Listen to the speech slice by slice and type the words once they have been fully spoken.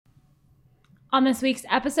On this week's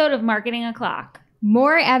episode of Marketing O'Clock.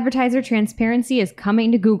 More advertiser transparency is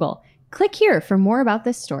coming to Google. Click here for more about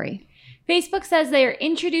this story. Facebook says they are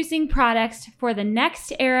introducing products for the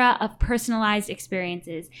next era of personalized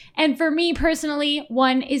experiences. And for me personally,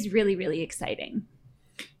 one is really, really exciting.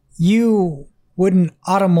 You wouldn't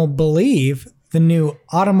believe the new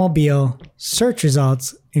automobile search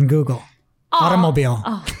results in Google. Automobile.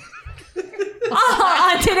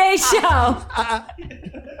 On today's show.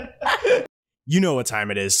 You know what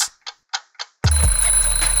time it is.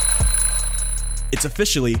 It's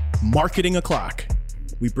officially Marketing O'Clock.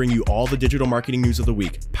 We bring you all the digital marketing news of the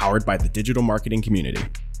week, powered by the digital marketing community.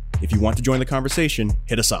 If you want to join the conversation,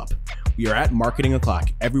 hit us up. We are at Marketing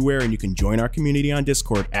O'Clock everywhere, and you can join our community on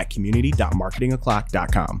Discord at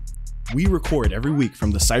community.marketingoclock.com. We record every week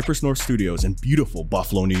from the Cypress North Studios in beautiful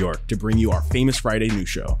Buffalo, New York, to bring you our famous Friday news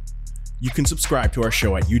show. You can subscribe to our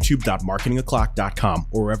show at youtube.marketingoclock.com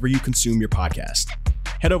or wherever you consume your podcast.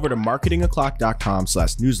 Head over to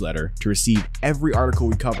marketingoclock.com/newsletter to receive every article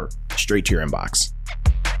we cover straight to your inbox.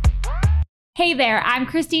 Hey there, I'm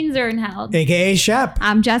Christine Zernheld. AKA Shep.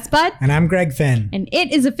 I'm Jess Budd. And I'm Greg Finn. And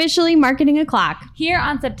it is officially Marketing O'Clock. Here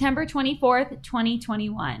on September 24th,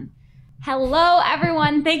 2021. Hello,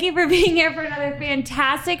 everyone. Thank you for being here for another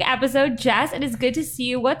fantastic episode. Jess, it is good to see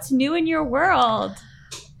you. What's new in your world?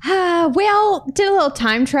 Well, did a little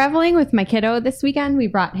time traveling with my kiddo this weekend. We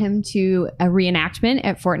brought him to a reenactment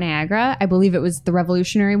at Fort Niagara. I believe it was the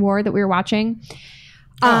Revolutionary War that we were watching.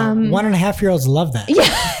 1.5-year-olds love that. Yeah.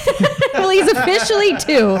 Well, he's officially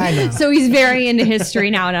 2. I know. So he's very into history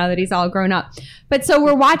now that he's all grown up. But so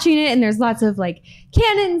we're watching it, and there's lots of like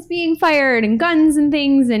cannons being fired and guns and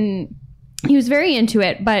things. And he was very into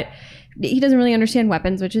it, but he doesn't really understand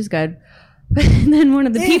weapons, which is good. But then one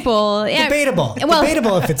of the people... Debatable. Well,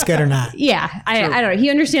 debatable if it's good or not. Yeah, I don't know. He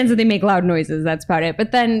understands that they make loud noises. That's about it.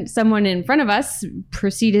 But then someone in front of us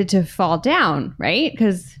proceeded to fall down, right?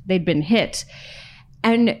 Because they'd been hit.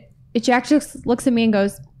 And Jack just looks at me and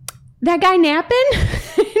goes, "That guy napping?"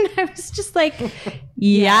 And I was just like,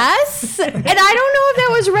 yes. And I don't know if that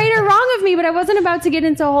was right or wrong of me, but I wasn't about to get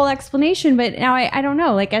into a whole explanation. But now I don't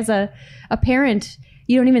know. Like as a parent...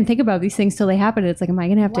 You don't even think about these things till they happen. It's like, am I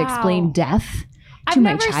going to have to explain death to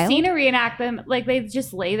my child? I've never seen a reenactment. Like they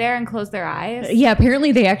just lay there and close their eyes. Yeah,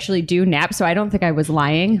 apparently they actually do nap. So I don't think I was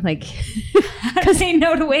lying. Like, because they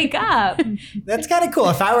know to wake up. That's kind of cool.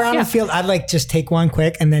 If I were on the field, I'd like just take one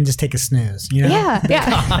quick and then just take a snooze. You know? Yeah.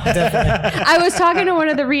 I was talking to one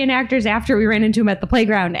of the reenactors after we ran into him at the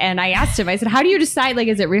playground, and I asked him. I said, "How do you decide? Like,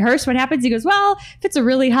 is it rehearsed? What happens?" He goes, "Well, if it's a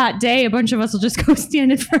really hot day, a bunch of us will just go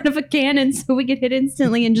stand in front of a cannon so we get hit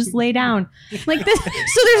instantly and just lay down like this."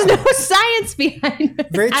 So there's no science behind it.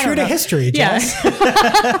 Very true to history, Jess.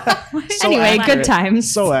 Anyway, good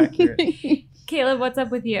times. So accurate. Caleb, what's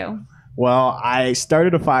up with you? Well, I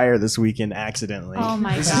started a fire this weekend accidentally. Oh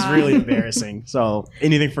my This God. is really embarrassing. So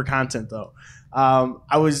anything for content though.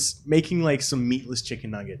 I was making like some meatless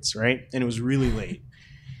chicken nuggets, right? And it was really late.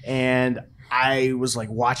 And I was like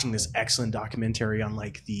watching this excellent documentary on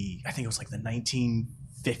like I think it was like the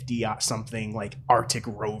 1950 something like Arctic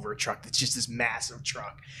Rover truck. That's just this massive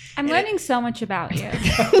truck. I'm And learning so much about you.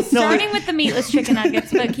 Starting with the meatless chicken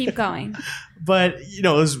nuggets, but keep going. But it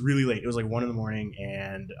was really late. It was like 1 a.m,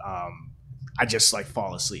 and I just like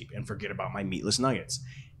fall asleep and forget about my meatless nuggets.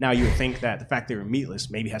 Now you would think that the fact they were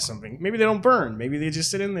meatless maybe has something. Maybe they don't burn. Maybe they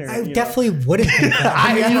just sit in there. I definitely wouldn't think that.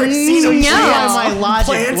 I've never seen them. My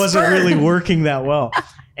logic wasn't really working that well.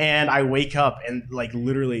 And I wake up and like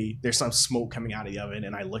literally there's some smoke coming out of the oven,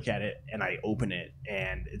 and I look at it and I open it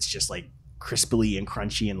and it's just like crisply and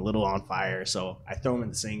crunchy and a little on fire. So I throw them in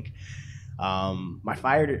the sink. My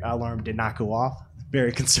fire alarm did not go off.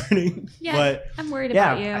 Very concerning. Yeah, but I'm worried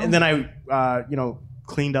about you. And then I,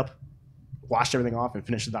 cleaned up, washed everything off, and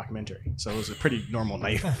finished the documentary. So it was a pretty normal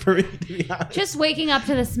night for me, to be honest. Just waking up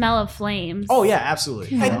to the smell of flames. Oh yeah,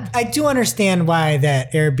 absolutely. I do understand why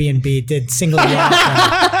that Airbnb did single you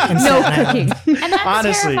out. No cooking. And that's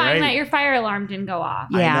Honestly, terrifying right? that your fire alarm didn't go off.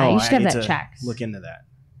 Yeah, I know, you should have I need that to checked. Look into that.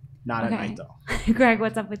 Not at night though. Greg,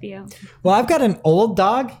 what's up with you? Well, I've got an old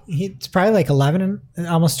dog. It's probably like 11 and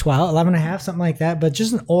almost 12, 11 and a half, something like that. But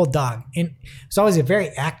just an old dog. And it's always a very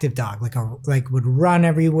active dog, like would run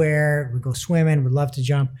everywhere, would go swimming, would love to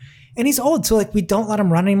jump. And he's old, so like we don't let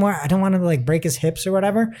him run anymore. I don't want him to like break his hips or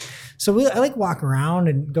whatever. So I like walk around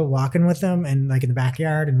and go walking with him and like in the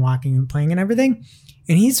backyard and walking and playing and everything.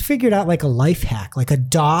 And he's figured out like a life hack, like a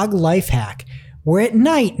dog life hack. Where at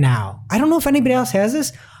night now, I don't know if anybody else has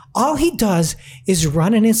this, all he does is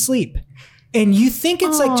run in his sleep. And you think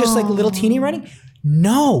it's like just like little teeny running.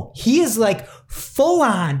 No, he is like full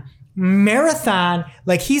on marathon,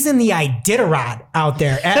 like he's in the Iditarod out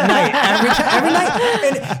there at night, every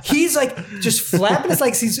night, and he's like just flapping his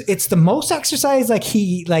legs. It's the most exercise, like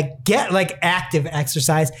he like get like active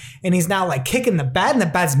exercise, and he's now like kicking the bed, and the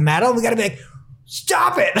bed's metal. We gotta be like,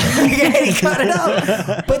 stop it. He cut it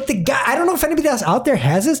out. But the guy, I don't know if anybody else out there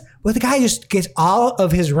has this, but the guy just gets all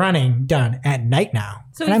of his running done at night now.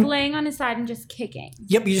 So And he's I'm- laying on his side and just kicking.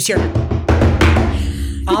 Yep, you just hear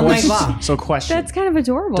all night long. So question. That's kind of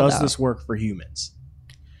adorable. Does though. this work for humans?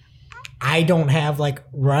 I don't have like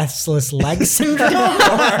restless leg syndrome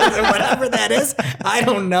or whatever that is. I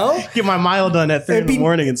don't know. Get my mile done at 3 in the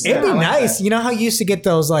morning instead. It'd be I like nice. that. You know how you used to get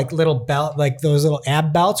those like little belt, like those little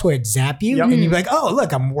ab belts where it zap you, Yep. and you'd be like, "Oh,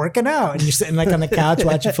 look, I'm working out," and you're sitting like on the couch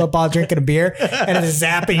watching football, drinking a beer, and it's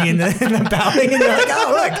zapping in the belting, and you're like,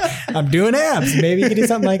 "Oh, look, I'm doing abs." Maybe you could do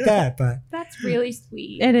something like that, but That's really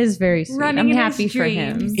sweet. It is very sweet. Running I'm in happy his for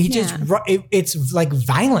him. dreams. he just it's like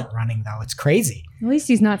violent running though. It's crazy. At least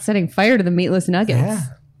he's not setting fire to the meatless nuggets. Yeah.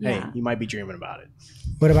 Hey, Yeah. you might be dreaming about it.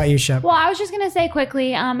 What about you, Shep? Well, I was just going to say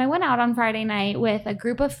quickly, I went out on Friday night with a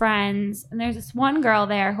group of friends, and there's this one girl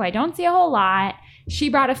there who I don't see a whole lot. She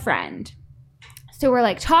brought a friend. So we're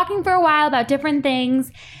like talking for a while about different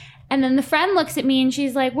things. And then the friend looks at me and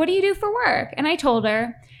she's like, "What do you do for work?" And I told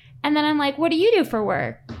her. And then I'm like, "What do you do for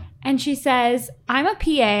work?" And she says, "I'm a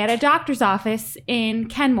PA at a doctor's office in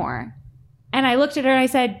Kenmore." And I looked at her and I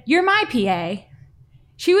said, "You're my PA."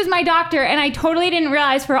 She was my doctor, and I totally didn't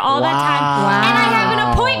realize for all that time. Wow. And I have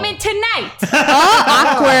an appointment tonight. Oh,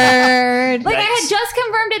 awkward. Like I had just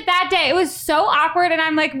confirmed it that day. It was so awkward, and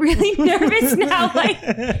I'm like really nervous now. Like,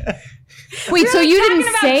 Wait, so you talking didn't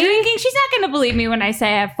about say? drinking? She's not going to believe me when I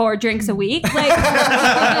say I have 4 drinks a week. Like,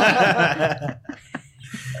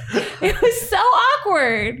 it was so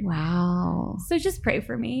awkward. Wow. So just pray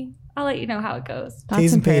for me. I'll let you know how it goes. Thoughts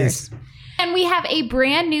T's and prayers. P's. And we have a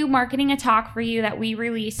brand new Marketing a Talk for you that we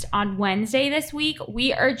released on Wednesday this week.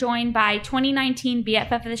 We are joined by 2019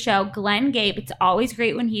 BFF of the show, Glenn Gabe. It's always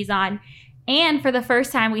great when he's on. And for the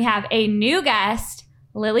first time, we have a new guest,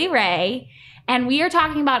 Lily Ray. And we are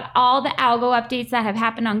talking about all the algo updates that have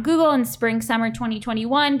happened on Google in spring, summer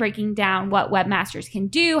 2021, breaking down what webmasters can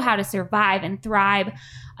do, how to survive and thrive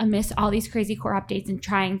amidst all these crazy core updates and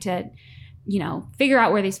trying to, you know, figure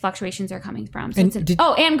out where these fluctuations are coming from. So And it's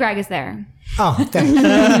and Greg is there. Oh, thanks.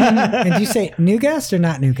 And did you say new guest or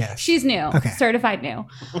not new guest? She's new, Okay. certified new.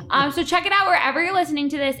 So check it out wherever you're listening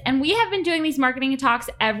to this. And we have been doing these marketing talks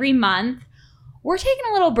every month. We're taking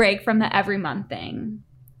a little break from the every month thing.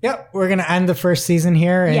 Yep, we're gonna end the first season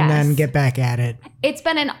here and Yes. then get back at it. It's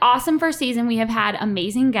been an awesome first season. We have had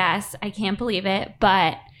amazing guests. I can't believe it,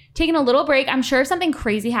 but taking a little break. I'm sure if something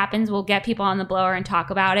crazy happens, we'll get people on the blower and talk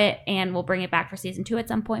about it, and we'll bring it back for season 2 at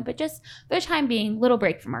some point. But just for the time being, little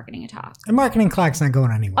break for Marketing a Talk. The marketing clock's not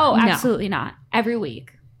going anywhere. Oh, No. absolutely not. Every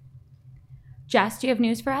week. Jess, do you have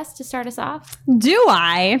news for us to start us off? Do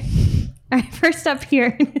I? All right, first up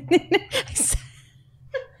here.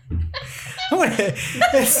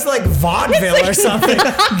 It's like vaudeville or something.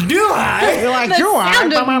 Do I? You're like, The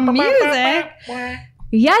sound of music.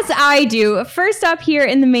 Yes, I do. First up here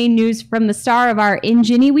in the main news from the star of our In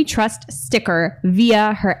Ginny We Trust sticker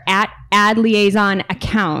via her @ad liaison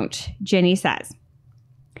account, Ginny says,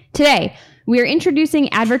 "Today, we are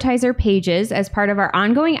introducing advertiser pages as part of our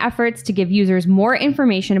ongoing efforts to give users more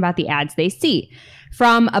information about the ads they see.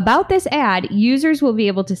 From About This Ad, users will be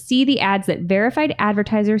able to see the ads that verified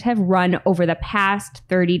advertisers have run over the past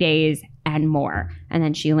 30 days and more." And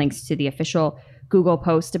then she links to the official Google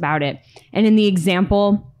post about it. And in the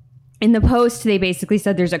example, in the post, they basically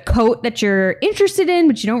said there's a coat that you're interested in,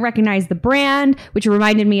 but you don't recognize the brand, which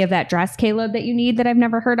reminded me of that dress, Caleb, that you need that I've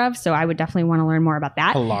never heard of. So I would definitely want to learn more about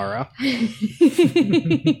that. Lara.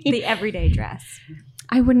 The everyday dress.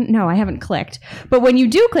 I wouldn't know. I haven't clicked. But when you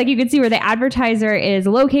do click, you can see where the advertiser is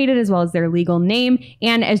located as well as their legal name.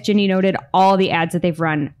 And as Ginny noted, all the ads that they've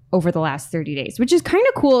run over the last 30 days, which is kind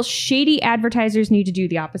of cool. Shady advertisers need to do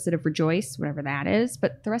the opposite of rejoice, whatever that is.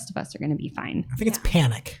 But the rest of us are going to be fine. I think it's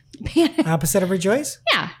panic. Panic. Opposite of rejoice?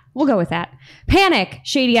 Yeah, we'll go with that. Panic,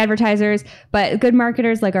 shady advertisers. But good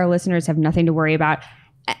marketers like our listeners have nothing to worry about.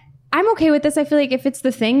 I'm okay with this. I feel like if it's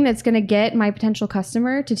the thing that's going to get my potential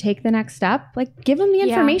customer to take the next step, like give them the Yeah.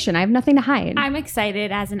 information. I have nothing to hide. I'm excited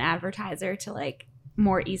as an advertiser to like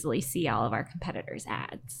more easily see all of our competitors'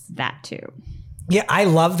 ads. that too. Yeah, I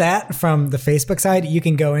love that from the Facebook side. You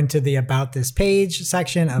can go into the About This Page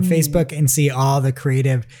section of Facebook and see all the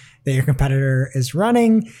creative that your competitor is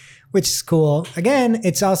running, which is cool. Again,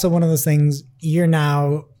 it's also one of those things you're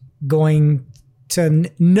now going to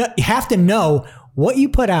have to know what you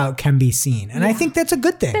put out can be seen. And I think that's a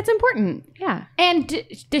good thing. That's important. Yeah. And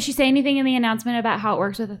does she say anything in the announcement about how it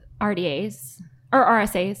works with RDAs or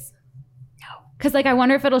RSAs? No. Because I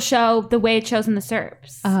wonder if it'll show the way it shows in the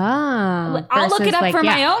SERPs. I'll look it up for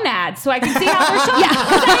my own ads so I can see how they're showing.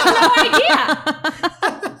 I have no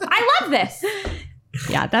idea. I love this.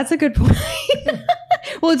 Yeah, that's a good point.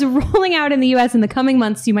 Well, it's rolling out in the U.S. in the coming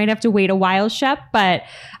months. You might have to wait a while, Shep, but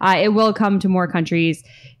it will come to more countries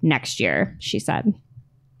next year, she said.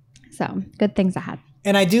 So good things ahead.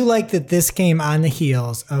 And I do like that this came on the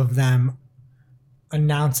heels of them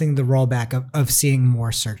announcing the rollback of seeing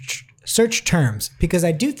more search terms, because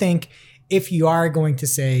I do think if you are going to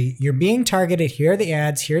say you're being targeted, here are the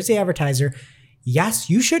ads, here's the advertiser, yes,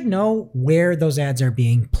 you should know where those ads are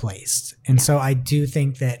being placed. And so I do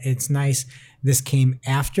think that it's nice this came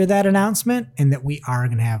after that announcement and that we are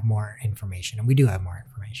going to have more information. And we do have more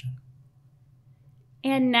information.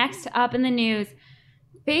 And next up in the news,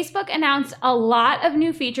 Facebook announced a lot of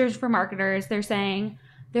new features for marketers. They're saying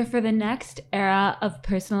they're for the next era of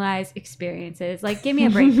personalized experiences. Like, give me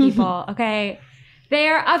a break, people, okay? They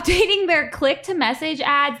are updating their click-to-message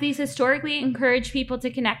ads. These historically encourage people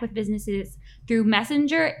to connect with businesses through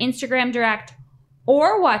Messenger, Instagram Direct,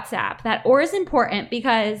 or WhatsApp. That or is important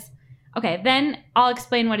because, okay, then I'll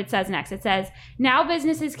explain what it says next. It says, now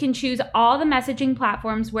businesses can choose all the messaging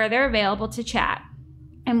platforms where they're available to chat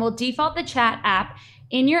and will default the chat app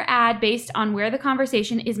in your ad based on where the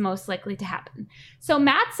conversation is most likely to happen. So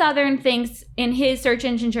Matt Southern thinks in his Search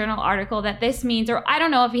Engine Journal article that this means, or I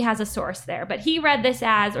don't know if he has a source there, but he read this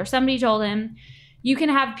as, or somebody told him, you can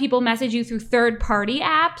have people message you through third-party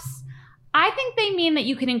apps. I think they mean that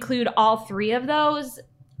you can include all three of those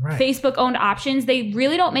Facebook-owned options. They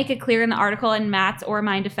really don't make it clear in the article, in Matt's or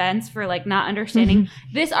my defense for not understanding.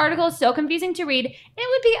 This article is so confusing to read. It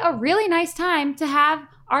would be a really nice time to have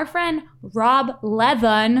our friend Rob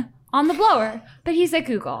Leathern on the blower, but he's at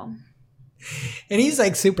Google. And he's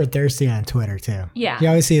super thirsty on Twitter too. Yeah. You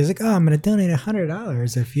always see he's like, oh, I'm going to donate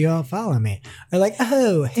 $100 if you all follow me. Or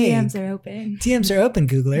oh, hey. DMs are open. DMs are open,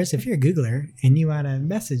 Googlers. If you're a Googler and you want to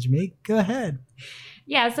message me, go ahead.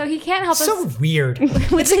 Yeah, so he can't help us. So weird.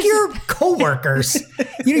 It's like your coworkers.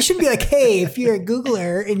 You shouldn't be like, hey, if you're a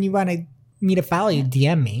Googler and you want me to follow you,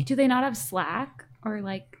 DM me. Do they not have Slack or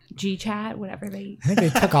GChat, whatever they... I think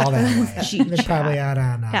they took all that away. They're probably out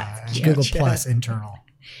on Google Plus internal.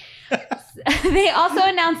 They also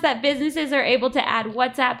announced that businesses are able to add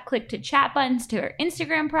WhatsApp click-to-chat buttons to their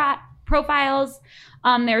Instagram profiles.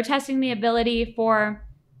 They're testing the ability for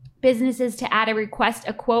businesses to add a request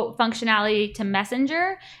a quote functionality to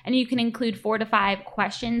Messenger, and you can include 4 to 5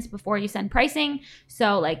 questions before you send pricing.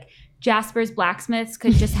 So Jasper's Blacksmiths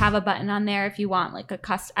could just have a button on there if you want a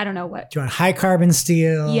custom, I don't know what. Do you want high carbon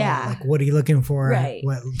steel? Yeah. What are you looking for? Right.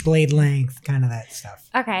 What blade length? Kind of that stuff.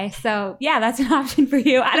 Okay. So yeah, that's an option for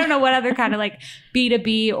you. I don't know what other kind of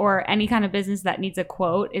B2B or any kind of business that needs a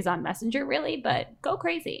quote is on Messenger really, but go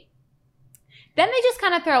crazy. Then they just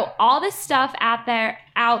kind of throw all this stuff out there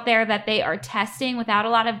that they are testing without a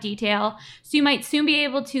lot of detail. So you might soon be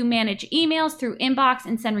able to manage emails through Inbox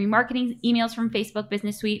and send remarketing emails from Facebook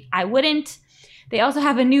Business Suite. I wouldn't. They also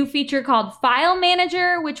have a new feature called File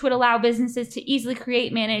Manager, which would allow businesses to easily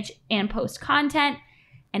create, manage, and post content.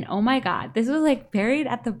 And oh my God, this was buried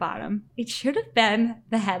at the bottom. It should have been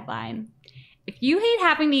the headline. If you hate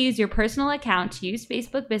having to use your personal account to use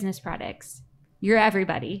Facebook business products, you're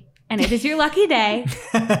everybody. And it is your lucky day.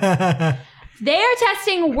 They are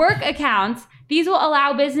testing work accounts. These will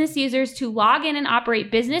allow business users to log in and operate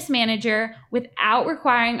Business Manager without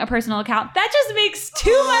requiring a personal account. That just makes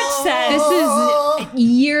too much sense. This is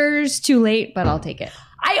years too late, but I'll take it.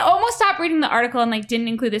 I almost stopped reading the article and didn't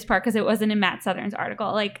include this part because it wasn't in Matt Southern's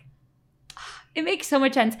article. It makes so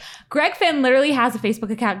much sense. Greg Finn literally has a Facebook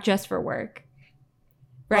account just for work.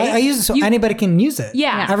 Right? I use it so anybody can use it.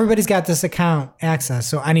 Yeah. Everybody's got this account access,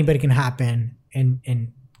 so anybody can hop in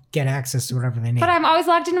and get access to whatever they need. But I'm always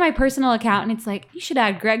logged into my personal account, and it's you should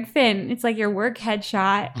add Greg Finn. It's your work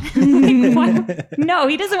headshot. No,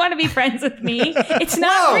 he doesn't want to be friends with me. It's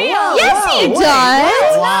not real. Yes, he does.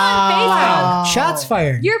 It's not on Facebook. Shots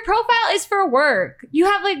fired. Your profile is for work. You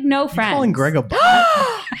have no friends. You're calling Greg a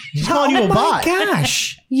bot? He's calling you a bot. Oh my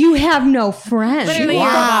gosh. You have no friends. Literally,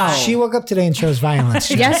 Wow. She woke up today and chose violence.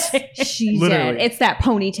 Yes, she Literally. did. It's that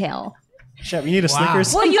ponytail. Shep, you need a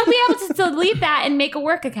Snickers? Well, you'll be able to delete that and make a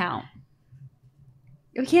work account.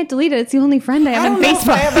 You can't delete it. It's the only friend I I have don't on know if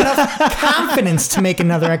I Facebook. have enough confidence to make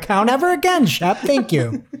another account ever again, Shep. Thank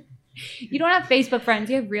you. You don't have Facebook friends.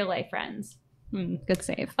 You have real life friends. Good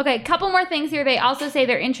save. Okay, a couple more things here. They also say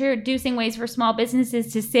they're introducing ways for small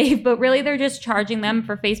businesses to save, but really they're just charging them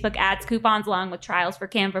for Facebook ads coupons along with trials for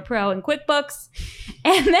Canva Pro and QuickBooks.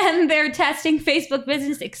 And then they're testing Facebook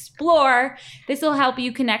Business Explore. This will help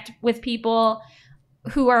you connect with people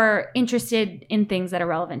who are interested in things that are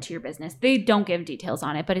relevant to your business. They don't give details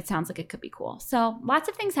on it, but it sounds like it could be cool. So lots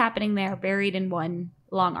of things happening there buried in one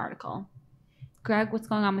long article. Greg, what's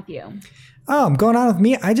going on with you? Oh, I'm going on with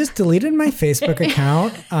me. I just deleted my Facebook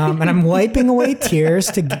account and I'm wiping away tears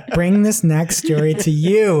to bring this next story to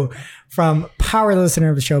you from power listener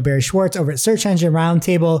of the show, Barry Schwartz, over at Search Engine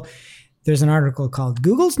Roundtable. There's an article called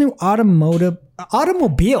Google's new automobile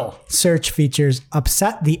search features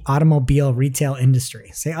upset the automobile retail industry.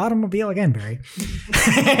 Say automobile again, Barry.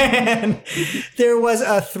 And there was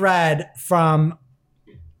a thread from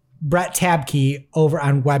Brett Tabke over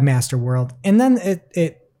on Webmaster World. And then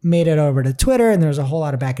it made it over to Twitter and there's a whole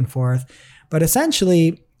lot of back and forth. But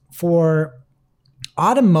essentially for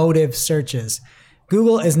automotive searches,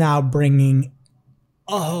 Google is now bringing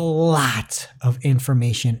a lot of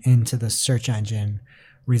information into the search engine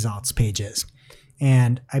results pages.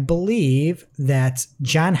 And I believe that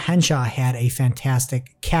John Henshaw had a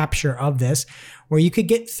fantastic capture of this where you could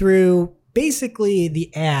get through basically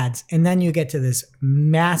the ads, and then you get to this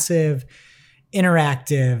massive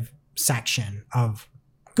interactive section of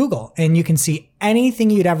Google, and you can see anything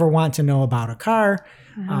you'd ever want to know about a car,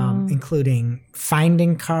 including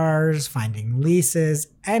finding cars, finding leases,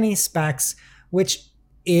 any specs, which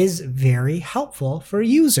is very helpful for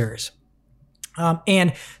users.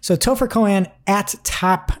 And so Topher Cohen at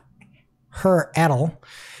Top Her Edel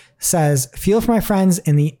says, feel for my friends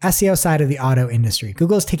in the SEO side of the auto industry.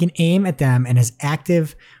 Google is taking aim at them and is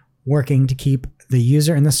active working to keep the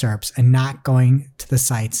user in the SERPs and not going to the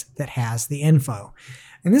sites that has the info.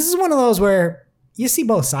 And this is one of those where you see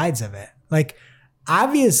both sides of it. Like,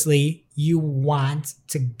 obviously, you want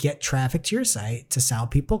to get traffic to your site to sell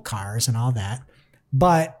people cars and all that.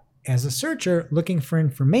 But as a searcher looking for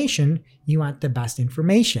information, you want the best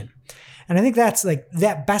information. And I think that's like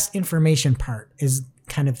that best information part is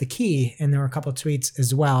kind of the key. And there were a couple of tweets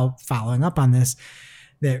as well following up on this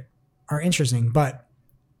that are interesting. But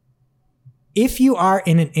if you are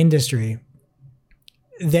in an industry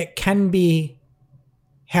that can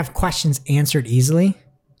have questions answered easily,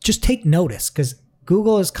 just take notice because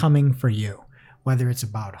Google is coming for you, whether it's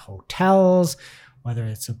about hotels, whether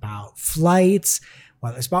it's about flights,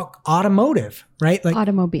 whether it's about automotive, right? Like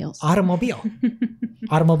automobiles. Automobile.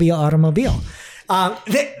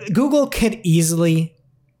 Google could easily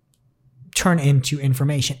turn into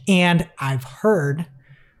information. And I've heard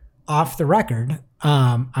off the record,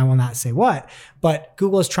 I will not say what, but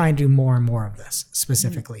Google is trying to do more and more of this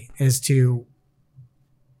specifically, is to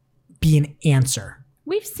be an answer.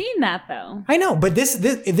 We've seen that though. I know, but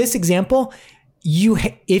this example,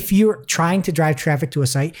 if you're trying to drive traffic to a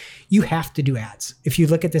site, you have to do ads. If you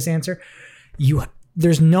look at this answer,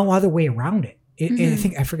 there's no other way around it.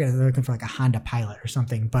 I forget, they're looking for like a Honda Pilot or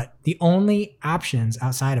something, but the only options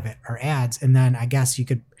outside of it are ads. And then I guess you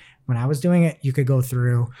could, when I was doing it, you could go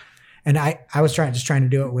through, and I was trying to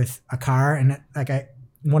do it with a car. And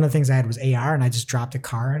one of the things I had was AR, and I just dropped a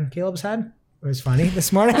car on Caleb's head. It was funny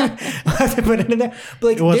this morning. I have to put it in there. But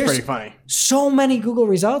like, it was pretty funny. So many Google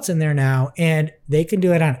results in there now, and they can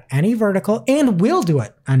do it on any vertical and will do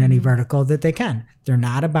it on any vertical that they can. They're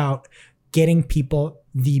not about getting people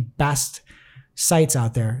the best sites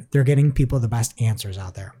out there. They're getting people the best answers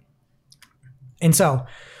out there. And so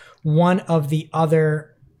one of the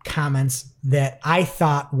other comments that I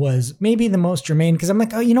thought was maybe the most germane, because I'm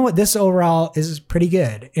like, oh, you know what? This overall is pretty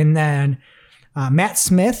good. And then Matt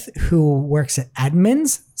Smith, who works at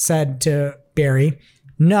Edmunds, said to Barry,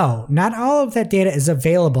 no, not all of that data is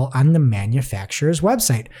available on the manufacturer's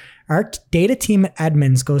website. Our data team at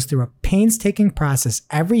Edmunds goes through a painstaking process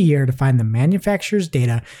every year to find the manufacturer's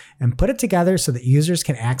data and put it together so that users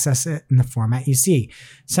can access it in the format you see.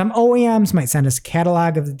 Some OEMs might send us a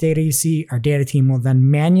catalog of the data you see. Our data team will then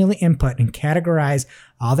manually input and categorize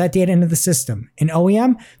all that data into the system. An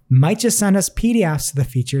OEM might just send us PDFs of the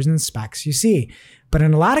features and specs you see. But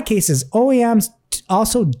in a lot of cases, OEMs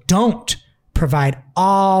also don't provide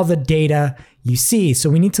all the data you see. So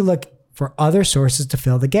we need to look for other sources to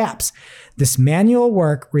fill the gaps. This manual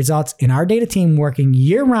work results in our data team working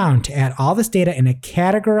year-round to add all this data in a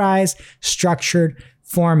categorized, structured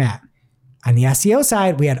format. On the SEO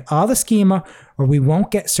side, we add all the schema or we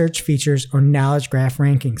won't get search features or knowledge graph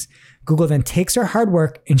rankings. Google then takes our hard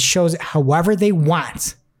work and shows it however they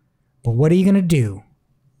want. But what are you going to do?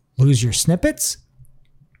 Lose your snippets?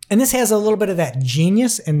 And this has a little bit of that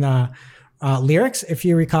genius in the lyrics, if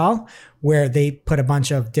you recall, where they put a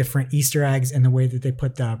bunch of different Easter eggs in the way that they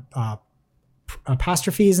put the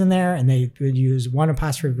apostrophes in there, and they would use one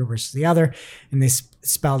apostrophe versus the other, and they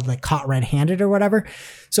spelled like caught red-handed or whatever.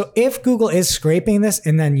 So if Google is scraping this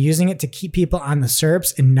and then using it to keep people on the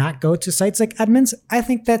SERPs and not go to sites like Edmunds, I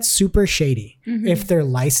think that's super shady. If they're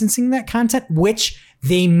licensing that content, which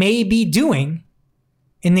they may be doing,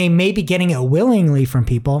 and they may be getting it willingly from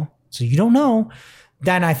people, so you don't know,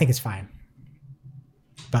 then I think it's fine.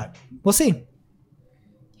 But we'll see.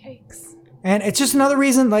 Yikes. And it's just another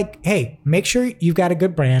reason, like, hey, make sure you've got a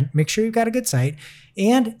good brand, make sure you've got a good site,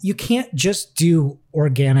 and you can't just do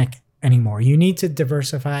organic anymore. You need to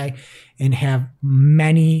diversify and have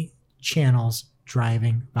many channels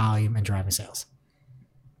driving volume and driving sales.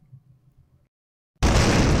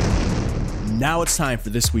 Now it's time for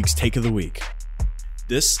this week's Take of the Week.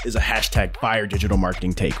 This is a hashtag fire digital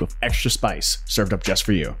marketing take with extra spice served up just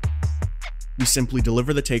for you. We simply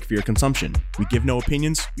deliver the take for your consumption. We give no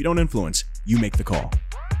opinions, we don't influence. You make the call.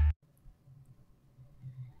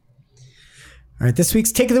 All right, this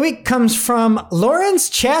week's Take of the Week comes from Lawrence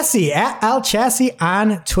Chassis at Al Chassis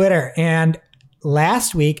on Twitter. And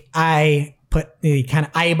last week, I put the kind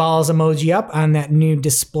of eyeballs emoji up on that new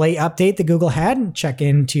display update that Google had. And check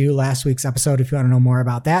into last week's episode if you want to know more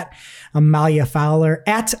about that. Amalia Fowler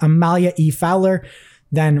at Amalia E. Fowler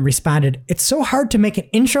then responded, "It's so hard to make an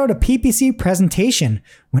intro to PPC presentation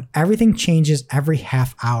when everything changes every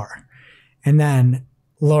half hour." And then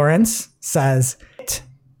Lawrence says, "It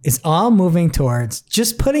is all moving towards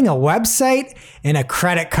just putting a website and a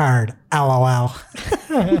credit card, LOL."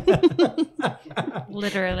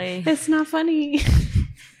 Literally. It's not funny.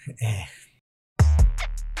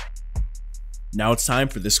 Now it's time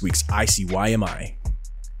for this week's ICYMI.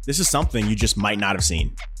 This is something you just might not have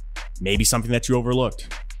seen. Maybe something that you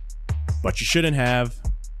overlooked, but you shouldn't have.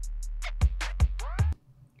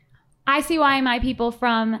 ICYMI people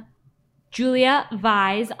from Julia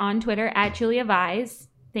Vise on Twitter at Julia Vise.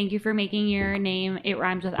 Thank you for making your name, it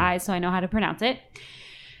rhymes with eyes, so I know how to pronounce it.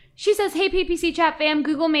 She says, "Hey PPC Chat fam,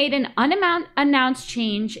 Google made an unannounced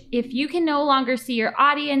change. If you can no longer see your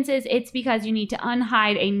audiences, it's because you need to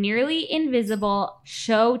unhide a nearly invisible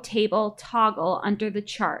show table toggle under the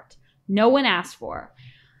chart. No one asked for.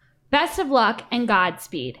 Best of luck and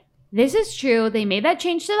Godspeed." This is true. They made that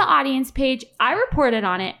change to the audience page. I reported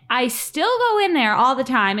on it. I still go in there all the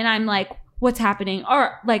time and I'm like, what's happening?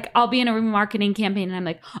 Or like, I'll be in a remarketing campaign and I'm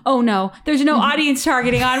like, oh no, there's no audience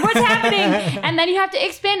targeting on. What's happening? And then you have to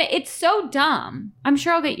expand it. It's so dumb. I'm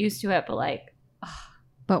sure I'll get used to it, but like,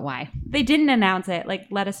 But why? they didn't announce it. Like,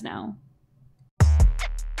 let us know.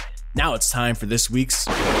 Now it's time for this week's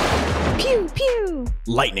Pew, pew.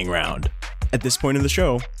 lightning round. At this point in the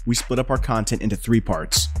show, we split up our content into 3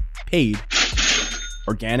 parts: paid,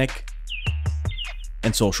 organic,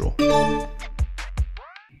 and social.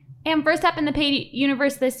 And first up in the paid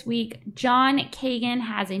universe this week, John Kagan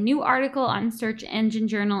has a new article on Search Engine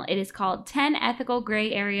Journal. It is called 10 Ethical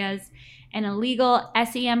Gray Areas and Illegal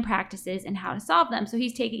SEM Practices and How to Solve Them. So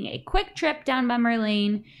he's taking a quick trip down memory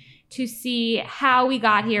lane to see how we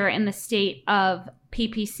got here in the state of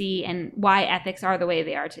PPC and why ethics are the way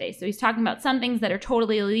they are today. So he's talking about some things that are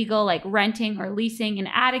totally illegal, like renting or leasing an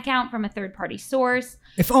ad account from a third-party source.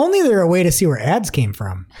 If only there were a way to see where ads came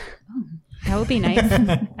from. That would be nice.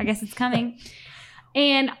 I guess it's coming.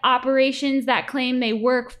 And operations that claim they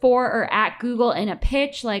work for or at Google in a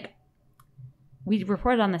pitch. Like, we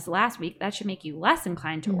reported on this last week. That should make you less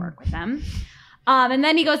inclined to work with them. And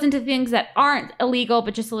then he goes into things that aren't illegal,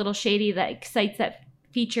 but just a little shady, like sites that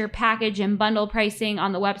feature package and bundle pricing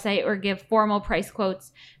on the website or give formal price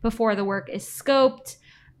quotes before the work is scoped.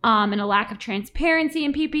 And a lack of transparency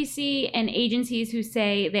in PPC, and agencies who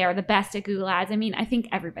say they are the best at Google Ads. I mean, I think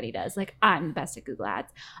everybody does. Like, I'm the best at Google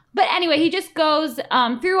Ads. But anyway, he just goes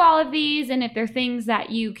through all of these, and if they're things that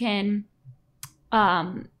you can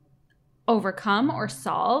overcome or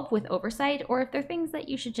solve with oversight, or if they're things that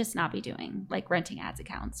you should just not be doing, like renting ads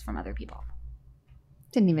accounts from other people.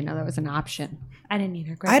 Didn't even know that was an option. I didn't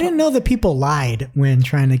either. I didn't know that people lied when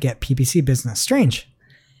trying to get PPC business. Strange.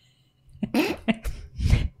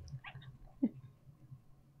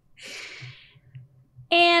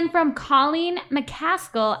 And from Colleen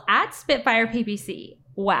McCaskill at Spitfire PPC.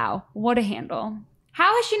 Wow, what a handle.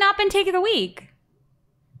 How has she not been Take of the Week?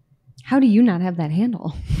 How do you not have that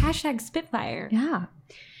handle? Hashtag Spitfire. Yeah.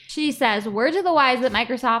 She says, word to the wise that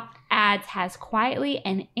Microsoft Ads has quietly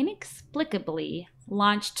and inexplicably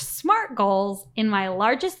launched smart goals in my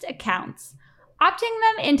largest accounts,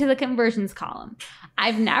 opting them into the conversions column.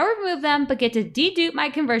 I've now removed them, but get to dedupe my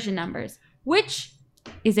conversion numbers, which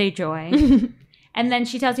is a joy. And then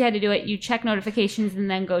she tells you how to do it. You check notifications and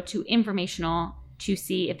then go to informational to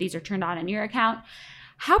see if these are turned on in your account.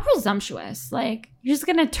 How presumptuous. Like, you're just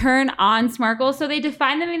going to turn on smart goals. So they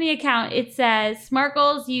define them in the account. It says smart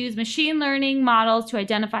goals use machine learning models to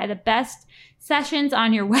identify the best sessions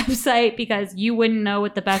on your website because you wouldn't know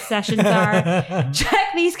what the best sessions are. Check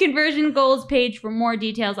these conversion goals page for more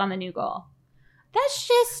details on the new goal. That's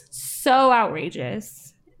just so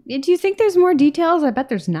outrageous. Do you think there's more details? I bet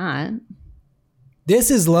there's not.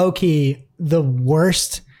 This is low-key the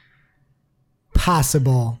worst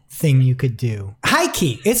possible thing you could do.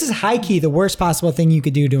 This is high-key the worst possible thing you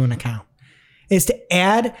could do to an account is to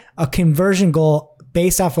add a conversion goal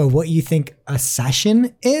based off of what you think a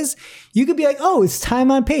session is. You could be like, oh, it's time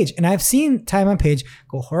on page. And I've seen time on page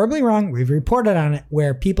go horribly wrong. We've reported on it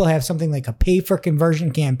where people have something like a pay for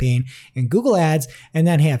conversion campaign in Google Ads and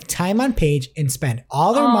then have time on page and spend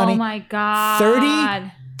all their money. Oh my God.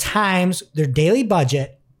 30 times their daily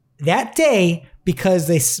budget that day because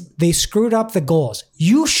they screwed up the goals.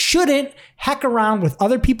 You shouldn't heck around with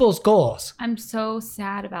other people's goals. I'm so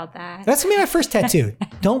sad about that. That's gonna be my first tattoo.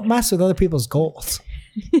 Don't mess with other people's goals.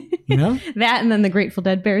 You know? That and then the Grateful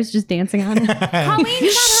Dead bears just dancing on it.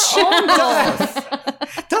 Colleen's got her own goals.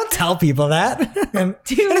 Don't tell people that. And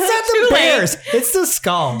it's not the bears. It's the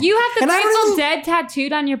skull. You have the And I don't Grateful even- Dead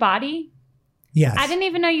tattooed on your body? Yes. I didn't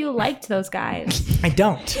even know you liked those guys. I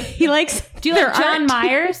don't. He likes. Do you like John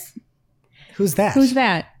Myers? Who's that? Who's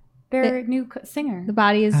that? Their new singer. The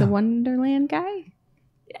Body is a Wonderland guy?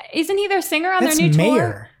 Isn't he their singer on That's their new Mayer.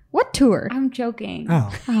 tour? What tour? I'm joking.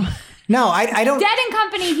 Oh. No, I don't. Dead and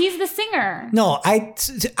Company, he's the singer. No, I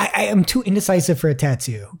am too indecisive for a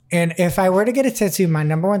tattoo. And if I were to get a tattoo, my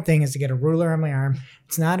number one thing is to get a ruler on my arm.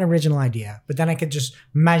 It's not an original idea, but then I could just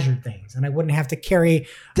measure things and I wouldn't have to carry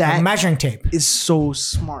a measuring tape. Is so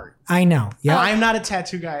smart. I know. Yeah. I'm not a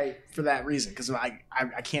tattoo guy for that reason because I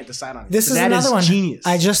can't decide on it. This But is that another one. Genius.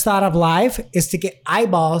 I just thought of live is to get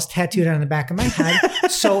eyeballs tattooed on the back of my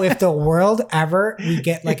head. So if the world ever we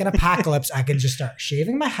get like an apocalypse, I can just start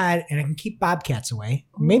shaving my head and I can keep bobcats away.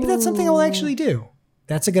 Maybe that's something I will actually do.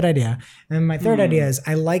 That's a good idea. And my third idea is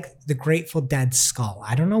I like the Grateful Dead skull.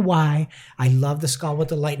 I don't know why. I love the skull with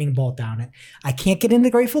the lightning bolt down it. I can't get into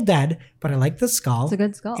Grateful Dead, but I like the skull. It's a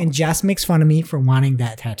good skull. And Jess makes fun of me for wanting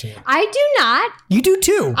that tattoo. I do not. You do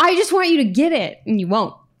too. I just want you to get it, and you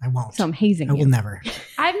won't. I won't. So I'm hazing I you. will never.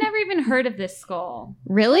 I've never even heard of this skull.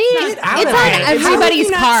 Really? Get out It's of on here. How have everybody's you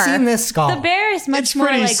not car. seen this skull? The bear is much it's more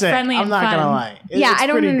pretty like sick. friendly I'm and not fun. gonna lie. Yeah, It's I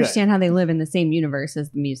don't pretty good. understand how they live in the same universe as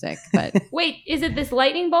the music, but Wait, is it this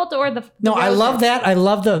lightning bolt or the No, I roses? love that. I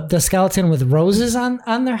love the skeleton with roses on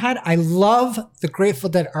their head. I love the Grateful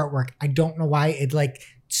Dead artwork. I don't know why it like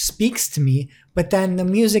speaks to me, but then the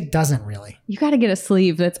music doesn't really. you got to get a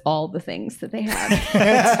sleeve that's all the things that they have.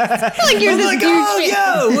 Like you're this huge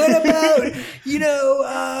fan. what about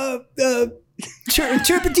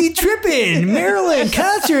Turpentine Trippin', Maryland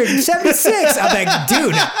concert 76? I'm like,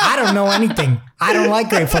 dude, I don't know anything. I don't like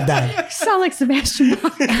Grateful Dead. You sound like Sebastian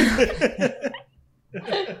Bach. Maybe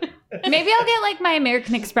I'll get like my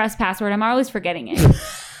American Express password. I'm always forgetting it.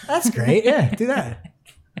 That's great. Yeah, do that.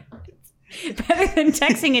 Better than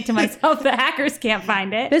texting it to myself. The hackers can't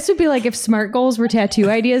find it. This would be like if SMART goals were tattoo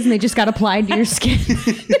ideas and they just got applied to your skin.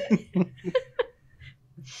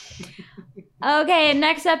 Okay,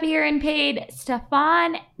 next up here in paid,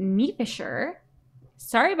 Stefan Niefischer.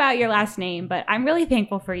 Sorry about your last name, but I'm really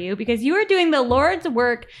thankful for you because you are doing the Lord's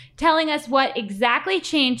work telling us what exactly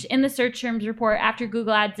changed in the search terms report after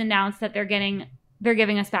Google Ads announced that they're giving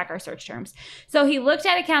us back our search terms. So he looked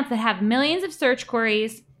at accounts that have millions of search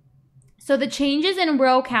queries. So the changes in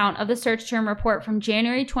row count of the search term report from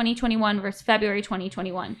January 2021 versus February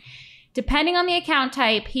 2021. Depending on the account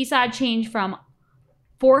type, he saw a change from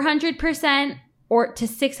 400% or to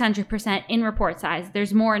 600% in report size.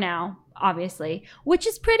 There's more now, obviously, which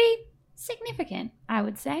is pretty significant, I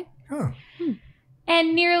would say. Oh.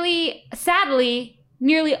 And sadly,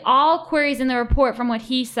 nearly all queries in the report from what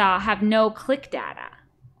he saw have no click data.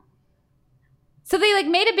 So they like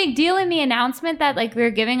made a big deal in the announcement that like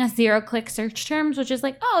they're giving us 0-click search terms, which is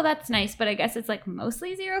like, oh, that's nice. But I guess it's like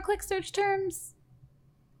mostly 0-click search terms.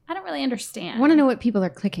 I don't really understand. I want to know what people are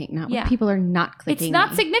clicking, not Yeah. what people are not clicking. It's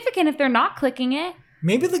not significant if they're not clicking it.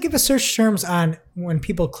 Maybe they'll give us search terms on when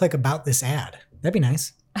people click about this ad. That'd be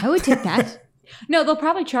nice. I would take that. No, they'll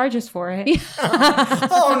probably charge us for it.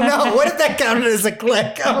 Oh no! What if that counted as a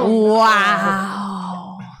click? Oh,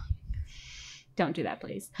 Wow. Don't do that,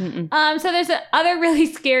 please. Mm-mm. So there's other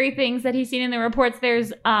really scary things that he's seen in the reports.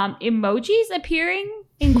 There's emojis appearing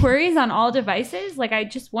in queries on all devices. Like, I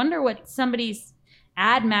just wonder what somebody's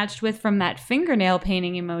ad matched with from that fingernail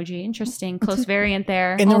painting emoji. Interesting. Close variant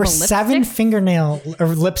there. And there were the 7 lipsticks? fingernail or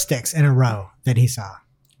lipsticks in a row that he saw.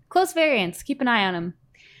 Close variants. Keep an eye on them.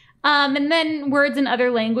 And then words in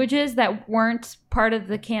other languages that weren't part of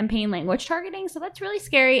the campaign language targeting. So that's really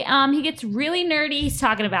scary. He gets really nerdy. He's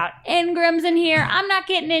talking about engrams in here. I'm not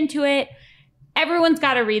getting into it. Everyone's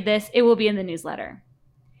got to read this. It will be in the newsletter.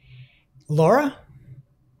 Laura?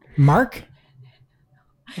 Mark?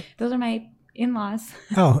 Those are my in-laws.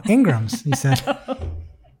 Oh, Ingrams, you said. Oh,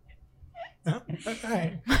 all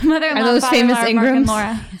right. My mother-in-law, Are those famous father-in-law,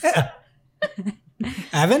 Mark and Ingrams? Laura.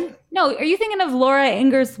 Evan? No, are you thinking of Laura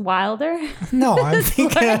Ingalls Wilder? No, I'm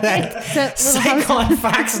thinking of that cycle on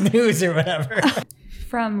Fox News or whatever.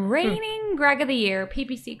 From reigning Greg of the Year,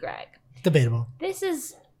 PPC Greg. Debatable. This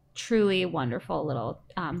is truly a wonderful little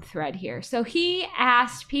thread here. So he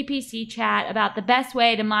asked PPC Chat about the best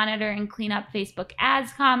way to monitor and clean up Facebook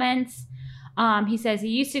ads comments. He says he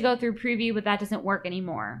used to go through preview, but that doesn't work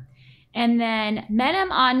anymore. And then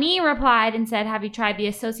Menem Ani replied and said, have you tried the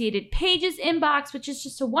Associated Pages inbox, which is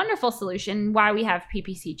just a wonderful solution. Why we have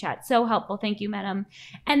PPC Chat. So helpful. Thank you, Menem.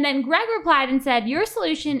 And then Greg replied and said, your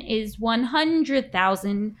solution is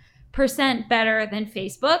 100,000% better than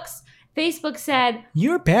Facebook's. Facebook said,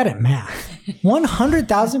 You're bad at math.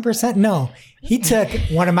 100,000%? No. He took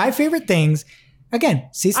one of my favorite things. Again,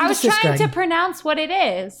 cease and I was desist, trying Greg. to pronounce what it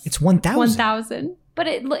is. It's 1,000. 1,000. But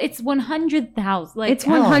it's 100,000. Like, It's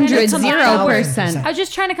 100, it's 0%. I was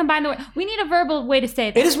just trying to combine the word. We need a verbal way to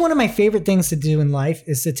say that. It is one of my favorite things to do in life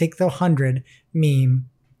is to take the 100 meme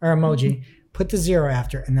or emoji, put the 0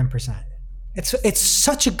 after, and then percent. It's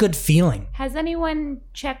such a good feeling. Has anyone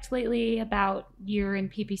checked lately about your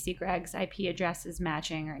and PPC Greg's IP addresses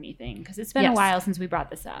matching or anything? Because it's been a Yes. while since we brought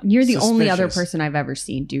this up. You're the only other Suspicious. person I've ever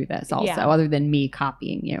seen do this also, Yeah. other than me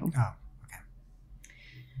copying you. Oh.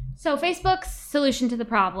 So Facebook's solution to the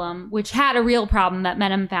problem, which had a real problem that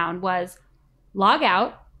Menem found, was log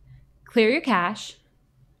out, clear your cache,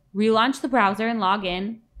 relaunch the browser and log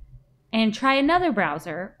in, and try another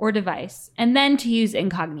browser or device, and then to use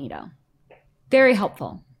incognito. Very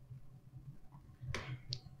helpful.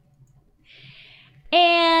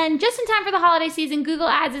 And just in time for the holiday season, Google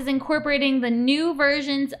Ads is incorporating the new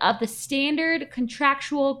versions of the standard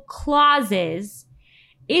contractual clauses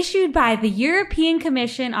issued by the European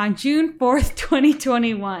Commission on June 4th,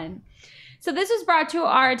 2021. So this was brought to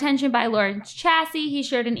our attention by Lawrence Chassie. He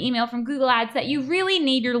shared an email from Google Ads that you really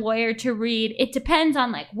need your lawyer to read. It depends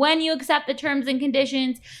on like when you accept the terms and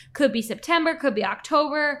conditions. Could be September, could be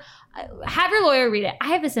October. Have your lawyer read it. I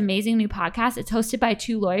have this amazing new podcast. It's hosted by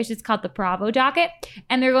 2 lawyers. It's called The Bravo Docket.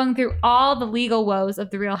 And they're going through all the legal woes of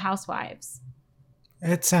the Real Housewives.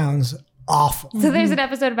 It sounds awful. So there's an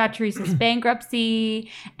episode about Teresa's bankruptcy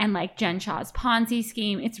and like Jen Shaw's Ponzi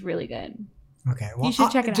scheme. It's really good. Okay, well, You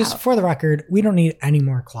should check it just out. for the record, we don't need any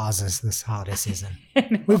more clauses this holiday season.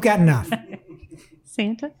 We've got enough.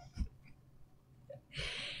 Santa?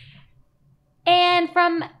 And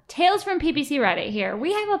from Tales from PPC Reddit here,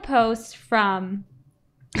 we have a post from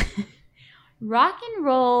Rock and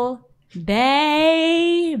Roll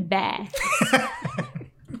Baby.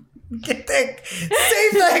 Get that,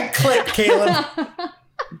 save that clip, Caleb.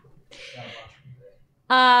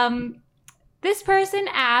 This person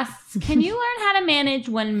asks, can you learn how to manage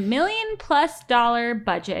 $1 million+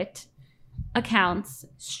 budget accounts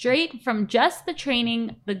straight from just the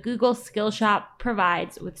training the Google Skill Shop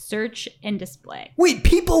provides with search and display? Wait,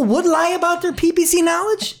 people would lie about their PPC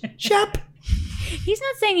knowledge, Shep? He's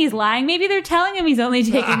not saying he's lying. Maybe they're telling him he's only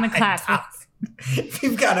taking the classes. If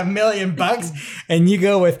you've got $1 million and you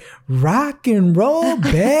go with rock and roll,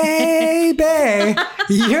 baby,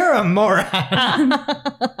 you're a moron.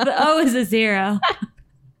 The O is a 0.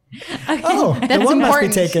 Okay. Oh, the That's one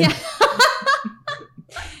important. must be taken. Yeah.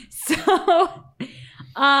 So,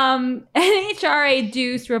 NHRA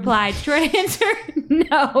Deuce replied, short answer,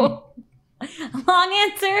 no. Long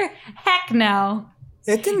answer, heck no.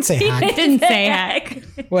 It didn't say heck. It didn't say heck.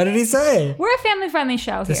 What did he say? We're a family-friendly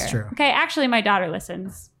show That's here. true. Okay, actually, my daughter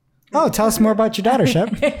listens. Oh, tell us more about your daughter, Shep.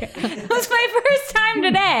 It was my first time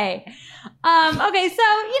today. Okay, so,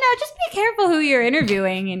 just be careful who you're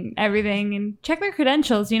interviewing and everything and check their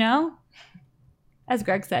credentials, As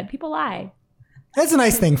Greg said, people lie. That's a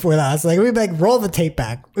nice thing for us. Like, we roll the tape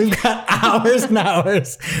back. We've got hours and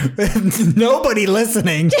hours with nobody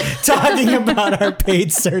listening talking about our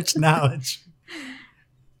paid search knowledge.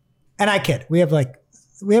 And I kid. We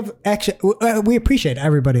appreciate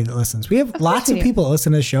everybody that listens. We have lots of we do. people that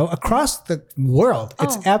listen to the show across the world.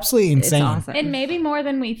 It's absolutely It's insane. awesome. And maybe more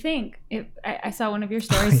than we think. I saw one of your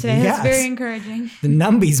stories today. Yes. That's very encouraging. The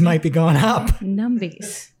numbies might be going up.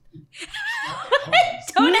 Numbies.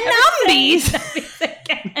 Don't Numbies.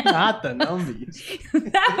 again. Not the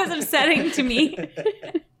numbies. That was upsetting to me.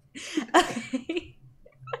 Okay.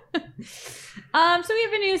 So we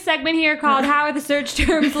have a new segment here called How Are the Search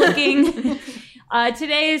Terms Looking?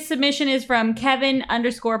 Today's submission is from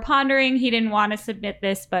Kevin_Pondering. He didn't want to submit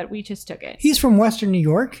this, but we just took it. He's from Western New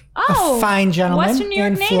York. Oh, a fine gentleman Western New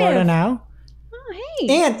York in native. Florida now. Oh,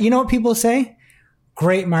 hey. And you know what people say?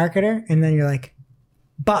 Great marketer. And then you're like,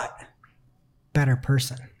 but better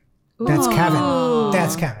person. That's Ooh. Kevin.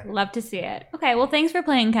 That's Kevin. Love to see it. Okay, well, thanks for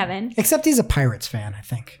playing, Kevin. Except he's a Pirates fan, I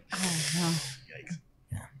think.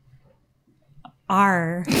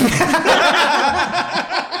 R.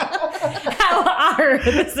 How are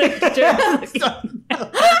the search terms looking?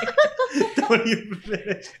 Don't even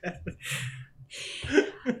finish.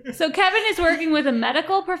 So Kevin is working with a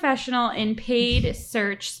medical professional in paid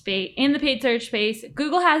search space. In the paid search space,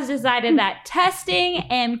 Google has decided that testing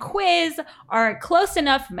and quiz are a close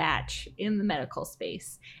enough match in the medical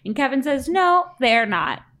space. And Kevin says, no, they're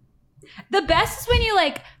not. The best is when you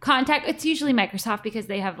like contact, it's usually Microsoft because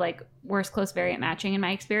they have like worse close variant matching in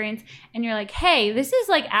my experience. And you're like, hey, this is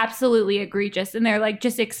like absolutely egregious. And they're like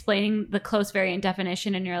just explaining the close variant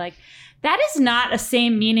definition. And you're like, that is not a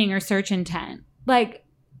same meaning or search intent. Like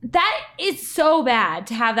that is so bad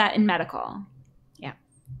to have that in medical. Yeah,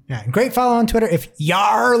 great follow on Twitter. If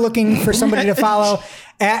you're looking for somebody to follow,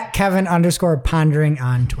 at Kevin_Pondering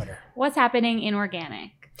on Twitter. What's happening in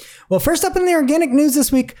organic? Well, first up in the organic news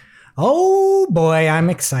this week, oh boy, I'm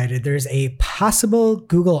excited. There's a possible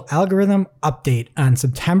Google algorithm update on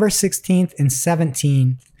September 16th and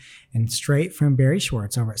 17th. And straight from Barry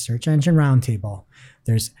Schwartz over at Search Engine Roundtable,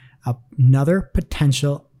 there's another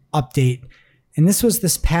potential update. And this was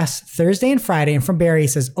this past Thursday and Friday. And from Barry, he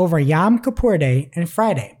says, over Yom Kippur Day and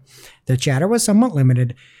Friday, the chatter was somewhat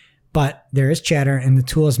limited, but there is chatter, and the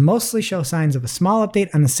tools mostly show signs of a small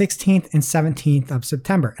update on the 16th and 17th of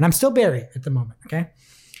September. And I'm still Barry at the moment, okay?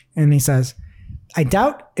 And he says, I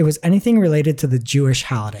doubt it was anything related to the Jewish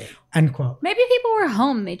holiday, end quote. Maybe people were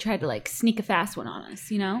home. They tried to like sneak a fast one on us,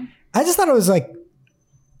 you know? I just thought it was like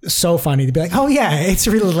so funny to be like, oh yeah, it's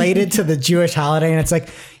related to the Jewish holiday. And it's like,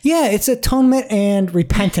 yeah, it's atonement and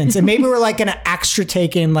repentance. And maybe we're like going to extra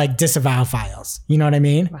take in like disavow files. You know what I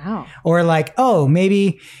mean? Wow. Or like, oh,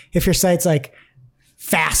 maybe if your site's like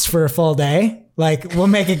fast for a full day, like we'll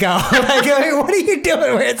make it go. Like, what are you doing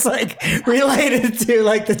where it's like related to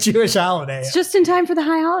like the Jewish holiday? It's just in time for the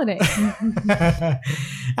high holiday.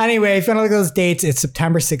 Anyway, if you want to look at those dates, it's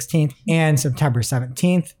September 16th and September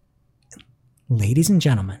 17th. Ladies and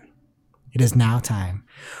gentlemen, it is now time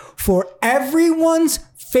for everyone's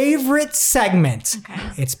favorite segment. Okay.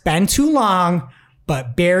 It's been too long,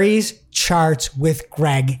 but Barry's Charts with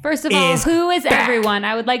Greg. First of all, who is back. everyone?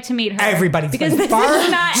 I would like to meet her. Everybody. Because this Far is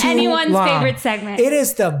not too anyone's long. favorite segment. It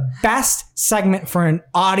is the best segment for an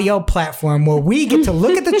audio platform where we get to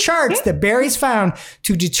look at the charts that Barry's found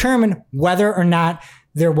to determine whether or not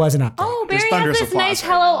there was an update. Oh, There's Barry has thunderous this applause nice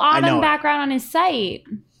right Hello now. I know Autumn it. background on his site.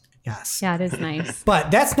 Yes. Yeah, it is nice.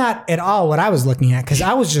 But that's not at all what I was looking at, because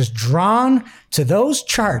I was just drawn to those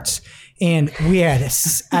charts. And we had a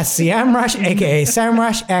SEMrush, aka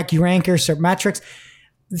SEMrush, AccuRanker, SERPmetrics.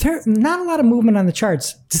 There's not a lot of movement on the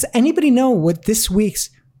charts. Does anybody know what this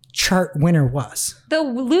week's chart winner was? The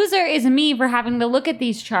loser is me for having to look at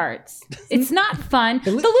these charts. It's not fun.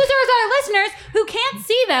 The loser is our listeners who can't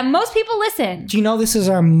see them. Most people listen. Do you know this is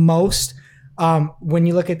our most, when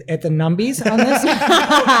you look at the numbies on this,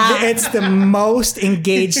 it's the most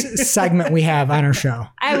engaged segment we have on our show.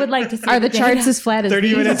 I would like to see Are the data. charts as flat as 30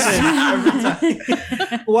 these? minutes in every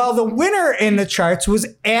time. Well, the winner in the charts was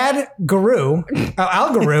Al Guru. I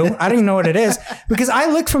don't even know what it is, because I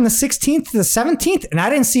looked from the 16th to the 17th and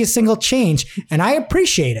I didn't see a single change, and I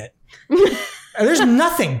appreciate it. There's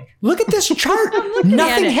nothing. Look at this chart.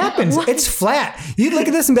 Nothing happens. It's flat. You look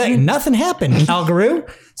at this and be like, nothing happened, Al Guru.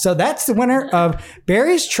 So that's the winner of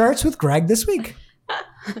Barry's Charts with Greg this week.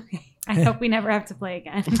 I hope we never have to play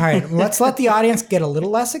again. All right, let's let the audience get a little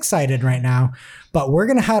less excited right now. But we're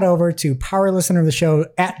going to head over to power listener of the show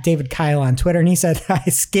at David Kyle on Twitter. And he said, I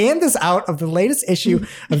scanned this out of the latest issue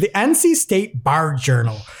of the NC State Bar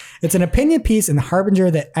Journal. It's an opinion piece in the Harbinger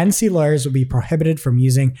that NC lawyers will be prohibited from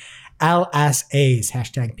using LSAs,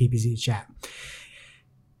 hashtag PPC chat.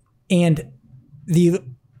 And the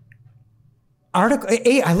article,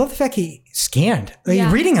 I love the fact he scanned. Like,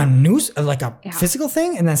 Yeah. reading a news, like a physical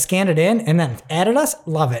thing, and then scanned it in and then added us.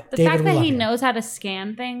 Love it. The David, fact we that love he you. knows how to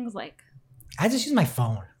scan things, like, I just use my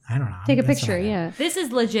phone. I don't know. Take a That's picture, what I do. yeah. this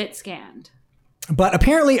is legit scanned. But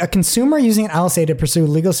apparently, a consumer using an LSA to pursue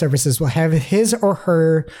legal services will have his or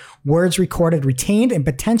her words recorded, retained, and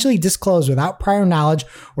potentially disclosed without prior knowledge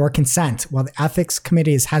or consent. While the ethics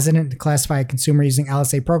committee is hesitant to classify a consumer using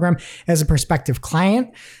LSA program as a prospective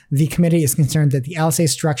client, the committee is concerned that the LSA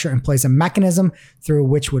structure employs a mechanism through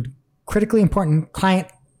which would critically important client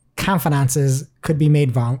confidences could be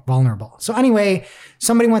made vulnerable. So anyway,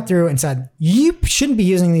 somebody went through and said, you shouldn't be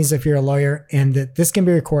using these if you're a lawyer, and that this can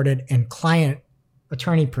be recorded, and client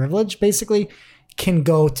attorney privilege basically can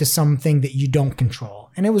go to something that you don't control.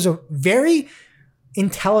 And it was a very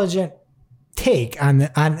intelligent take on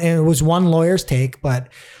it was one lawyer's take, but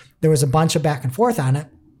there was a bunch of back and forth on it.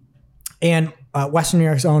 And Western New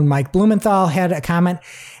York's own Mike Blumenthal had a comment.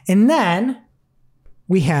 And then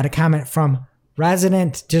we had a comment from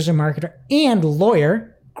resident digital marketer and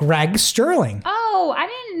lawyer Greg Sterling. Oh, I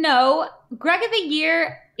didn't know. Greg of the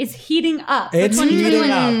Year is heating up. It's heating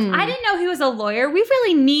up. I didn't know he was a lawyer. We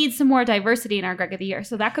really need some more diversity in our Greg of the Year,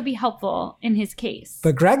 so that could be helpful in his case.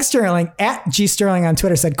 But Greg Sterling, at G Sterling on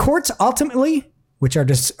Twitter, said courts ultimately, which are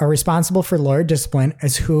responsible for lawyer discipline,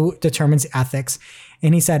 is who determines ethics.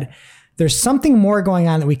 And he said, there's something more going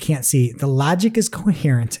on that we can't see. The logic is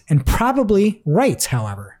coherent and probably right,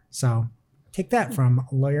 however. So take that from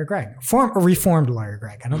lawyer Greg, reformed lawyer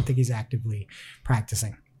Greg. I don't think he's actively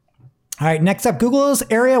practicing. All right, next up, Google's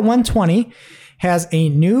Area 120 has a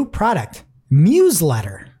new product,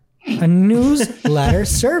 Newsletter, a newsletter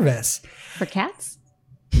service. For cats?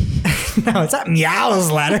 No, it's not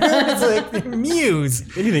Meowsletter. It's like Muse.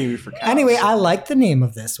 Anything would be for cows. Anyway, I like the name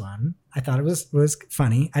of this one. I thought it was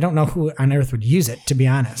funny. I don't know who on earth would use it, to be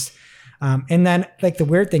honest. And then, like, the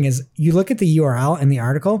weird thing is, you look at the URL in the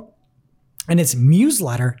article, and it's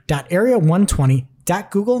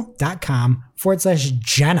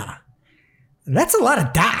newsletter.area120.google.com/Jenna. That's a lot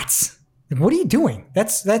of dots. Like, what are you doing?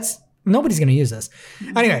 That's nobody's going to use this.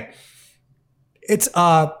 Anyway, it's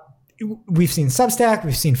we've seen Substack,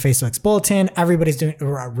 we've seen Facebook's Bulletin. Everybody's doing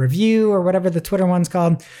a review or whatever the Twitter one's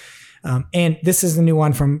called. And this is the new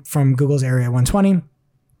one from Google's Area 120.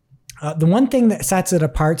 The one thing that sets it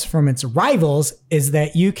apart from its rivals is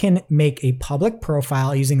that you can make a public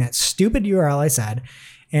profile using that stupid URL I said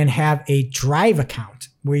and have a Drive account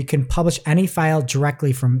where you can publish any file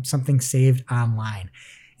directly from something saved online.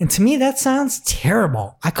 And to me, that sounds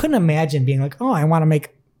terrible. I couldn't imagine being like, oh, I want to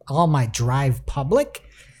make all my Drive public.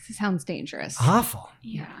 This sounds dangerous. Awful.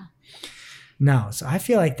 Yeah. No, so I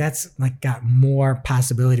feel like that's like got more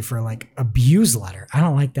possibility for like abuse letter. I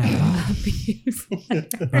don't like that at all.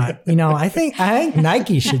 But I think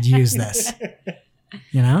Nike should use this.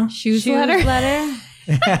 Shoes letter?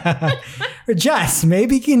 Or Jess,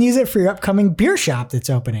 maybe you can use it for your upcoming beer shop that's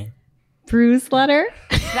opening. Bruise letter?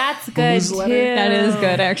 That's good too. That is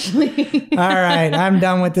good, actually. All right, I'm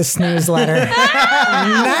done with the snooze letter.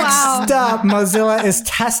 Next up, Mozilla is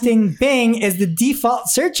testing Bing as the default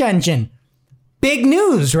search engine. Big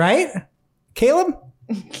news, right? Caleb?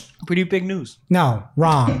 Pretty big news. No,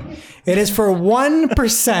 wrong. It is for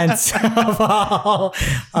 1% of all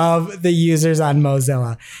of the users on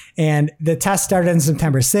Mozilla. And the test started on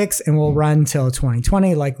September 6th and will run till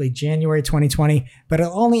 2020, likely January 2020, but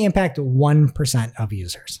it'll only impact 1% of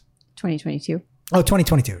users. 2022. Oh,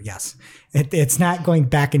 2022, yes. It's not going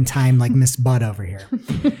back in time like Miss Bud over here.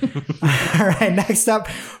 All right, next up,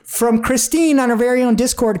 from Christine on our very own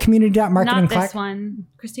Discord, community.marketing. Not this one.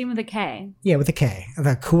 Christine with a K. Yeah, with a K.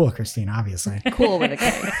 The cool Christine, obviously. Cool with a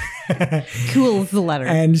K. Cool is the letter.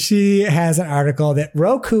 And she has an article that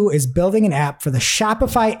Roku is building an app for the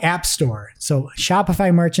Shopify App Store. So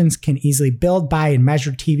Shopify merchants can easily build, buy, and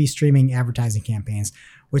measure TV streaming advertising campaigns,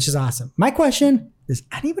 which is awesome. My question, does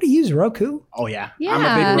anybody use Roku? Oh, yeah. Yeah. I'm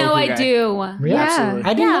a big Roku No, I guy. do. Really? Absolutely.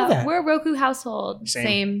 I didn't know that. We're a Roku household.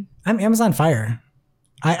 Same. I'm Amazon Fire.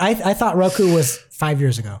 I thought Roku was 5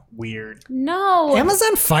 years ago. Weird. No.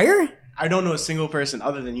 Amazon Fire? I don't know a single person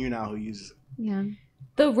other than you now who uses it. Yeah.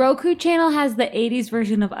 The Roku channel has the 80s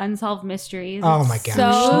version of Unsolved Mysteries. Oh my It's gosh.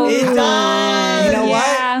 So It good. does. You know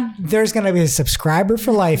Yeah. what? There's going to be a subscriber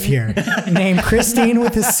for life here named Christine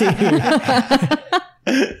with a C.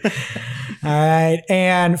 All right.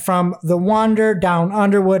 And from The Wander Down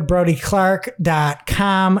Underwood,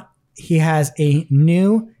 BrodyClark.com, he has a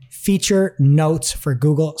new feature notes for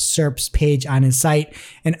Google SERPs page on his site.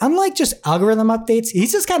 And unlike just algorithm updates,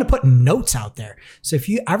 he's just kind of putting notes out there. So if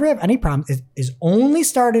you ever have any problems, it is only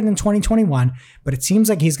started in 2021, but it seems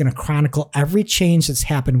like he's going to chronicle every change that's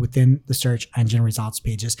happened within the search engine results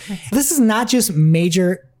pages. This is not just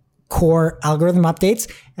major core algorithm updates.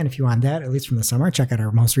 And if you want that, at least from the summer, check out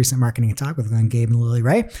our most recent Marketing Talk with Glenn, Gabe, and Lily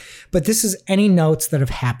Ray. But this is any notes that have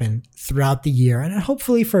happened throughout the year and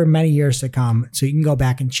hopefully for many years to come. So you can go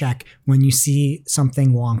back and check when you see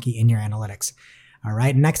something wonky in your analytics. All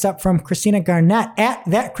right. Next up from Christina Garnett at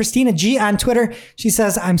that Christina G on Twitter. She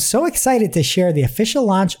says, I'm so excited to share the official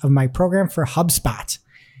launch of my program for HubSpot.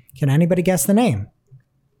 Can anybody guess the name?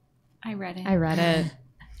 I read it.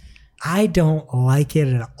 I don't like it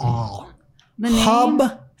at all. The name?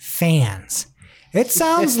 Hub Fans. It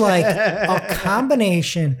sounds like a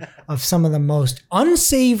combination of some of the most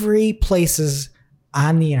unsavory places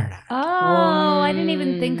on the internet. Oh, I didn't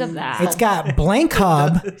even think of that. It's got blank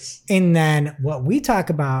hub, and then what we talk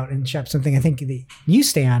about, and Shep, something I think that you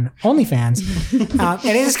stay on, OnlyFans, and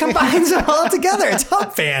it just combines them all together. It's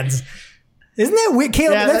Hub Fans. Isn't that weird?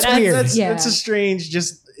 Caleb, that's weird. That's a strange,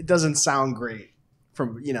 just, it doesn't sound great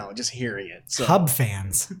from, just hearing it. So. Hub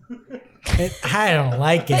Fans. I don't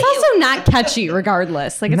like it. It's also not catchy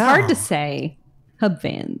regardless. Like, it's No. hard to say. Hub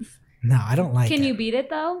Fans. No, I don't like it. Can you beat it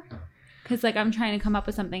though? Because I'm trying to come up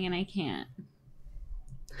with something and I can't.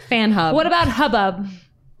 Fan Hub. What about Hubbub?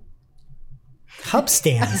 Hub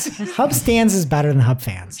Stands. Hub Stands is better than Hub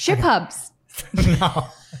Fans. Ship Hubs? No.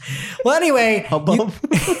 Well, anyway. Hubbub?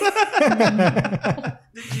 Did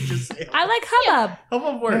you just say I like Hubbub.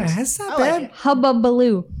 Hubbub works? That's not I like bad. it.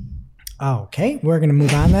 Hubbubaloo. Okay, we're going to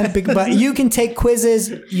move on then. But you can take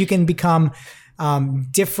quizzes. You can become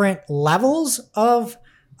different levels of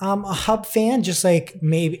a Hub fan, just like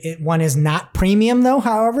maybe one is not premium though.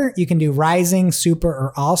 However, you can do Rising, Super,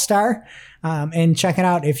 or All-Star. And check it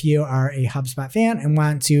out if you are a HubSpot fan and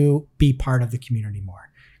want to be part of the community more.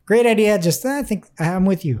 Great idea. Just, I think I'm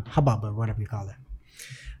with you. Hubbub or whatever you call it.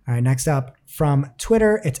 All right, next up from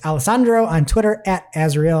Twitter, it's Alessandro on Twitter at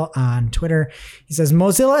Azrael on Twitter. He says,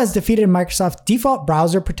 Mozilla has defeated Microsoft's default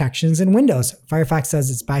browser protections in Windows. Firefox says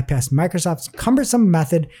it's bypassed Microsoft's cumbersome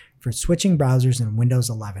method for switching browsers in Windows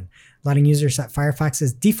 11, letting users set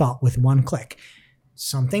Firefox's default with one click.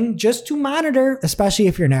 Something just to monitor, especially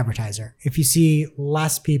if you're an advertiser. If you see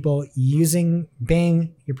less people using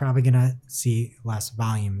Bing, you're probably going to see less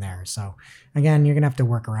volume there. So again, you're going to have to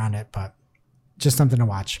work around it, but just something to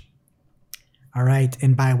watch. All right.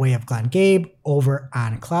 And by way of Glenn Gabe, over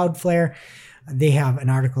on Cloudflare, they have an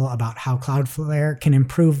article about how Cloudflare can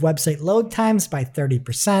improve website load times by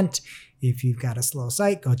 30%. If you've got a slow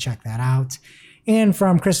site, go check that out. And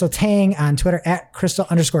from Crystal Tang on Twitter at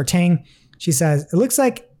Crystal_Tang, she says, it looks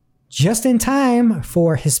like just in time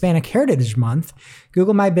for Hispanic Heritage Month,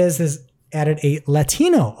 Google My Biz has added a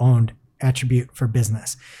Latino-owned attribute for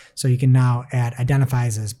business. So you can now add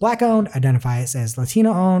identifies as Black-owned, identifies as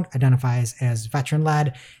Latino-owned, identifies as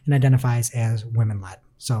veteran-led, and identifies as women-led.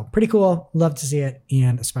 So pretty cool. Love to see it,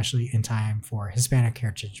 and especially in time for Hispanic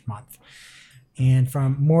Heritage Month. And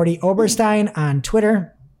from Morty Oberstein on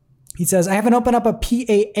Twitter, he says, I haven't opened up a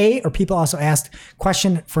PAA, or people also asked,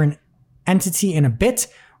 question for an entity in a bit.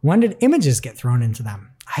 When did images get thrown into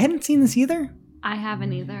them? I hadn't seen this either. I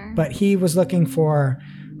haven't either. But he was looking for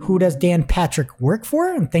who does Dan Patrick work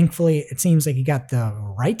for? And thankfully, it seems like he got the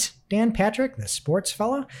right Dan Patrick, the sports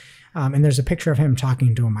fella. And there's a picture of him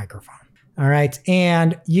talking to a microphone. All right.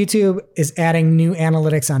 And YouTube is adding new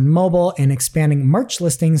analytics on mobile and expanding merch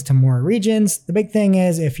listings to more regions. The big thing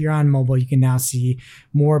is if you're on mobile, you can now see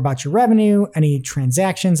more about your revenue, any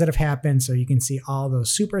transactions that have happened. So you can see all those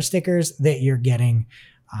super stickers that you're getting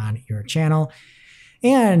on your channel.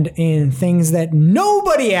 And in things that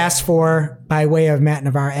nobody asked for by way of Matt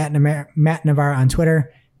Navarre at Matt Navarre on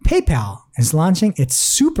Twitter, PayPal is launching its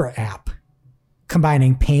super app,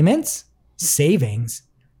 combining payments, savings,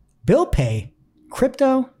 bill pay,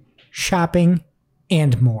 crypto, shopping,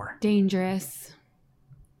 and more. Dangerous.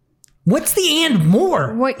 What's the and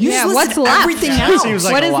more? What- You yeah, just what's listed left? everything Yeah, That else. seems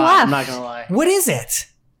like What a is lot, left? I'm not going to lie. What is it?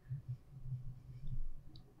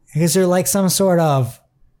 Is there like some sort of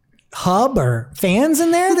hub or fans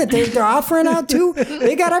in there that they're offering out too?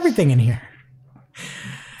 They got everything in here.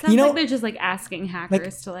 Sounds You know- like they're just like asking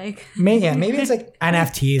hackers to like. Maybe it's like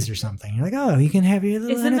NFTs or something. You're like, oh, you can have your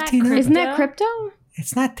little Isn't that NFT now. crypto? Isn't that crypto?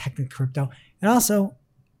 It's not technically crypto. And also,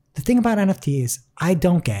 the thing about NFTs I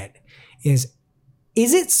don't get is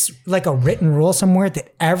it like a written rule somewhere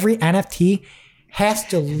that every NFT has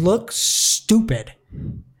to look stupid?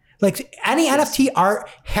 Like any NFT art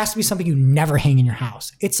has to be something you never hang in your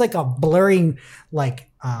house. It's like a blurry, like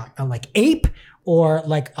ape or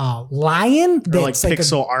like a lion. Or like that's like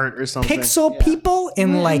pixel art or something. pixel Yeah. people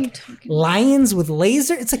and like lions with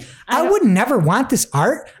laser. It's like, I would never want this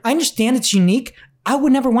art. I understand it's unique. I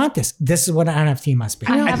would never want this. This is what an NFT must be.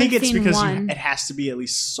 I I haven't think it's seen because one. it has to be at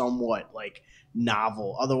least somewhat like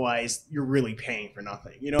novel. Otherwise, you're really paying for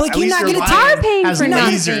nothing. You know, But at you're least not your gonna lion are paying has for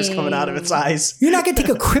lasers nothing. coming out of its eyes. You're not going to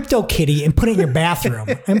take a crypto kitty and put it in your bathroom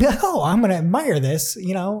and be like, oh, I'm going to admire this,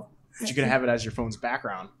 you know? But you can have it as your phone's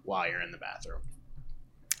background while you're in the bathroom.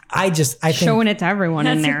 I think Showing it to everyone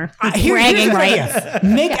in there. here's an idea.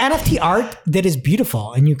 Make NFT art that is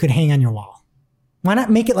beautiful and you could hang on your wall. Why not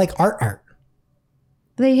make it like art?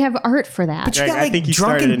 They have art for that. But you Greg, got I like think you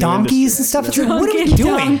started a drunken new donkeys and industry, stuff. It's like, actually. what are we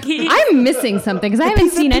doing? Donkey. I'm missing something because I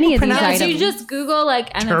haven't seen any of these pronounce- So items. you just Google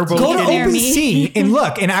like Turbo NFT Go to near me. OpenSea and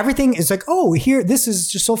look, and everything is like, oh, here, this is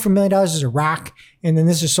just sold for $1 million as a rock, and then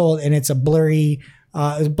this is sold, and it's a blurry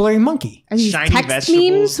monkey. Are these Shiny text vegetables.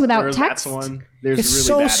 memes without That's text? one. There's It's really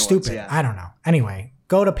so bad stupid. Ones, yeah. I don't know. Anyway,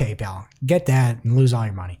 go to PayPal, get that, and lose all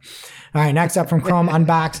your money. All right, next up from Chrome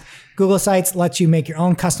Unboxed. Google Sites lets you make your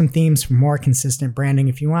own custom themes for more consistent branding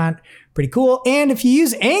if you want. Pretty cool. And if you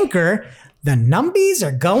use Anchor, the numbies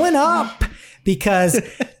are going up because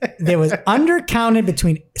there was undercounted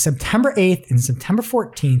between September 8th and September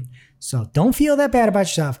 14th. So don't feel that bad about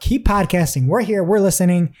yourself. Keep podcasting. We're here. We're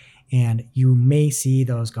listening. And you may see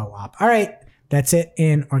those go up. All right. That's it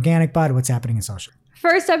in Organic Bud. What's happening in social?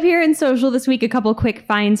 First up here in social this week, a couple quick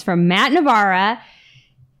finds from Matt Navarra.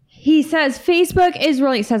 He says he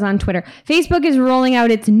says on Twitter, Facebook is rolling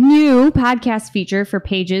out its new podcast feature for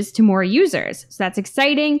pages to more users. So that's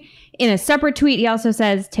exciting. In a separate tweet, he also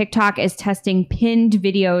says TikTok is testing pinned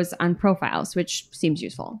videos on profiles, which seems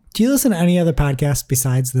useful. Do you listen to any other podcasts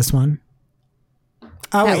besides this one?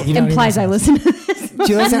 Oh, That wait. You don't implies I even listen to this. Do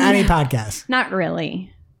you listen to any podcasts? Not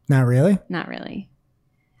really. Not really? Not really.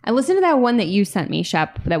 I listened to that one that you sent me,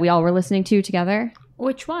 Shep, that we all were listening to together.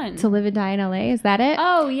 Which one? To Live and Die in LA. Is that it?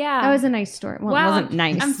 Oh yeah, That was a nice story. Well, wow, it wasn't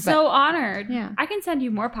nice. I'm but so honored. Yeah. I can send you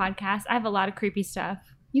more podcasts. I have a lot of creepy stuff.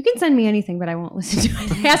 You can send me anything, but I won't listen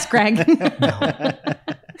to it. Ask Greg.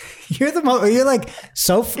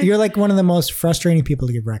 You're like one of the most frustrating people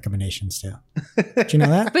to give recommendations to. Do you know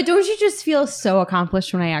that? But don't you just feel so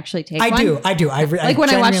accomplished when I actually take one? I do. Like when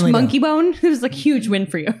I watched genuinely Monkey do. Bone, it was like a huge win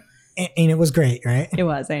for you. And it was great, right? It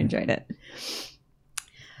was. I enjoyed it.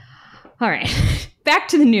 All right. Back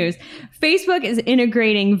to the news. Facebook is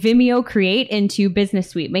integrating Vimeo Create into Business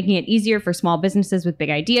Suite, making it easier for small businesses with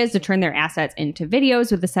big ideas to turn their assets into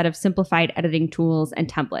videos with a set of simplified editing tools and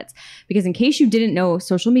templates. Because in case you didn't know,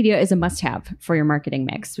 social media is a must-have for your marketing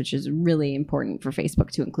mix, which is really important for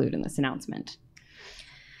Facebook to include in this announcement.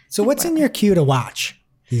 So what's in your queue to watch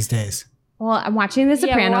these days? Well, I'm watching The Yeah, we're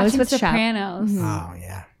Sopranos watching with Shep. Sopranos. Oh,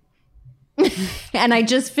 yeah. And I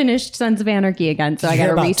just finished Sons of Anarchy again, so Did I you got hear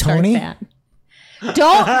to about restart Tony? that. Don't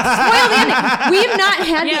spoil the ending. We have not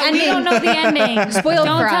had the Yeah, ending. we don't know the ending. Spoiled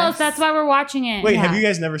Don't for tell us. us. That's why we're watching it. Wait, Yeah. have you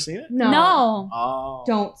guys never seen it? No. Oh.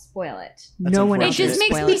 Don't spoil it. That's No one It else unfortunate. just should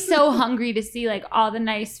makes spoil me it. so hungry to see like all the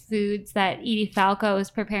nice foods that Edie Falco is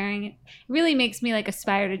preparing. It really makes me like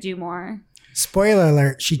aspire to do more. Spoiler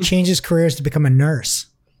alert, she changes careers to become a nurse.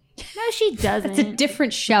 No, she doesn't. It's a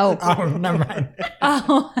different show. Oh, never mind.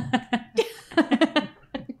 Oh.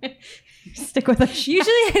 Stick with us.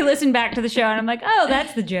 Usually I listen back to the show and I'm like, oh,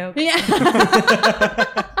 that's the joke. Yeah.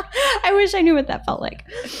 I wish I knew what that felt like.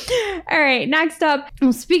 All right, next up.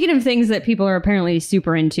 Well, speaking of things that people are apparently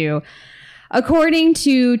super into, according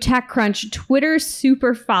to TechCrunch, Twitter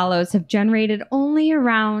super follows have generated only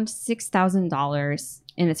around $6,000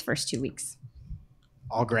 in its first 2 weeks.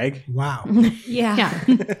 All Greg? Wow. Yeah.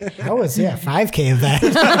 That was, 5K of that.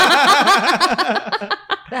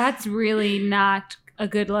 That's really not a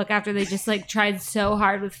good look after they just like tried so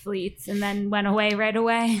hard with fleets and then went away right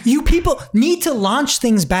away. You people need to launch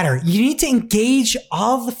things better. You need to engage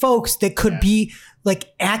all the folks that could be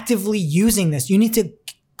like actively using this. You need to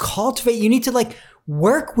cultivate, you need to like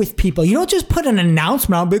work with people. You don't just put an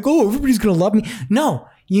announcement out and be like, oh, everybody's going to love me. No,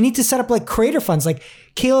 you need to set up like creator funds. Like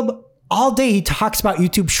Caleb, all day he talks about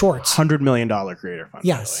YouTube Shorts. $100 million creator fund.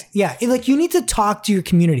 Yes. Yeah. Like you need to talk to your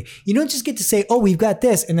community. You don't just get to say, oh, we've got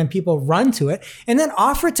this. And then people run to it and then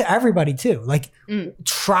offer it to everybody too. Like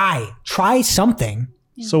try something.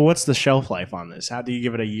 So what's the shelf life on this? How do you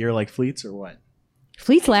give it a year like Fleets or what?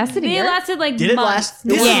 Fleets lasted a They year. lasted like Did it months. last?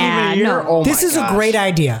 This isn't even a year? no. Oh This my is a gosh. great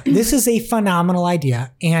idea. This is a phenomenal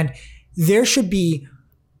idea. And there should be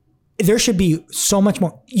so much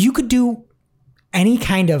more. You could do any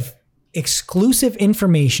kind of exclusive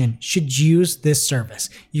information should use this service.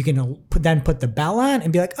 You can put the bell on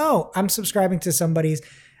and be like, oh, I'm subscribing to somebody's,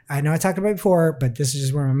 I know I talked about it before, but this is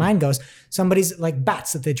just where my mind goes. Somebody's like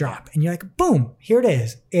bets that they drop and you're like, boom, here it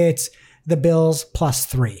is. It's the Bills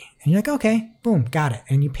 +3. And you're like, okay, boom, got it.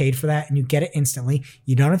 And you paid for that and you get it instantly.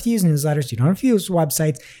 You don't have to use newsletters. You don't have to use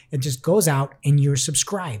websites. It just goes out and you're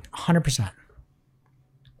subscribed 100%.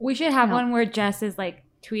 We should have No. one where Jess is like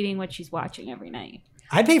tweeting what she's watching every night.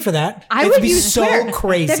 I'd pay for that. I It'd would be use so Twitter.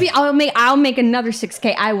 crazy. I'll make another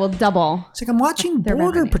 6K. I will double. It's like I'm watching They're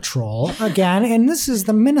Border revenue. Patrol again, and this is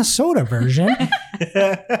the Minnesota version.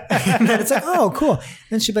 And then it's like, oh, cool.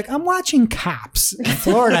 Then she'd be like, I'm watching Cops,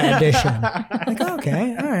 Florida edition. I'm like,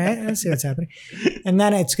 okay, all right, let's see what's happening. And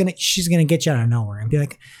then she's gonna get you out of nowhere and be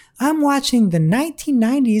like, I'm watching the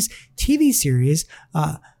 1990s TV series,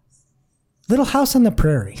 Little House on the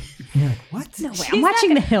Prairie. And you're like, what? No way. I'm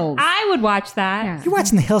watching The Hills. I would watch that. Yeah. You're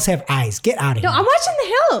watching The Hills Have Eyes. Get out of No, here. I'm watching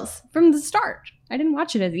The Hills from the start. I didn't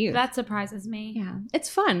watch it as you. That surprises me. Yeah, it's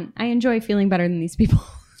fun. I enjoy feeling better than these people.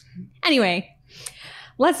 Anyway,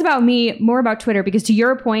 less about me, more about Twitter, because to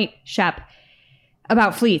your point, Shep,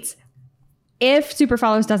 about fleets, if super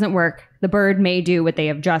follows doesn't work, the bird may do what they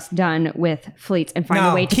have just done with fleets and find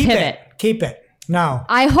a way to keep pivot. it. Keep it. No.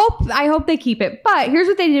 I hope they keep it. But here's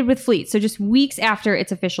what they did with Fleet. So just weeks after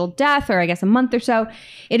its official death, or I guess a month or so,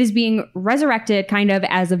 it is being resurrected kind of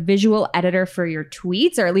as a visual editor for your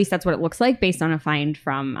tweets, or at least that's what it looks like based on a find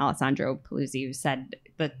from Alessandro Paluzzi, who said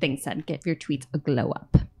the thing said, give your tweets a glow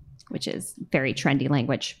up, which is very trendy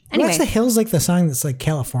language. Anyway, What's The Hills like the song that's like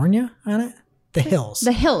California on it? The Hills.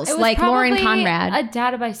 The Hills, It was like Lauren probably Conrad. a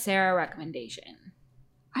Data by Sarah recommendation.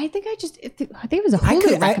 I think it was a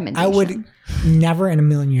Hulu recommendation. I would never in a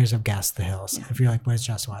million years have guessed The Hills if you're like, what is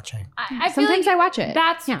Jess watching? I feel Sometimes like I watch it.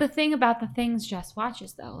 That's Yeah. the thing about the things Jess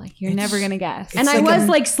watches, though. Like, you're It's- never going to guess. And It's I like was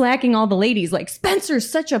a- like slacking all the ladies, like Spencer's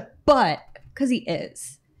such a butt, because he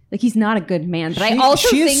is. Like he's not a good man, but I also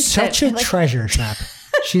she think is such a treasure, Shep.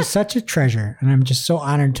 She's such a treasure, and I'm just so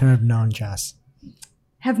honored to have known Jess.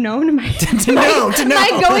 have known. Am I, To know. am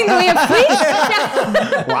I going the way of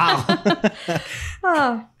Fleet? Wow.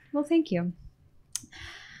 Oh, well, thank you.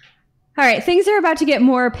 All right, things are about to get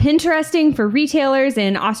more Pinteresting for retailers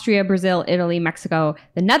in Austria, Brazil, Italy, Mexico,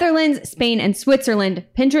 the Netherlands, Spain, and Switzerland.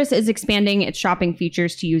 Pinterest is expanding its shopping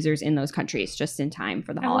features to users in those countries just in time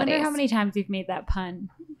for the I holidays. wonder how many times you've made that pun.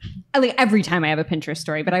 Like every time I have a Pinterest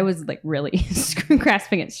story, but I was like really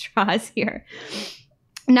grasping at straws here.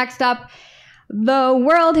 Next up, the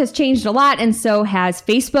world has changed a lot, and so has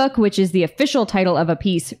Facebook, which is the official title of a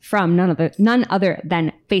piece from none other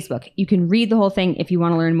than Facebook. You can read the whole thing if you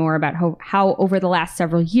want to learn more about how over the last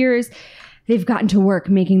several years they've gotten to work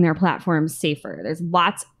making their platforms safer. There's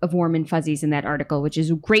lots of warm and fuzzies in that article, which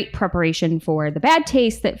is great preparation for the bad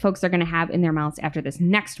taste that folks are going to have in their mouths after this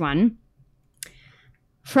next one.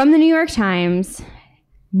 From the New York Times,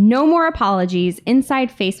 no more apologies inside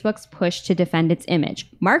Facebook's push to defend its image.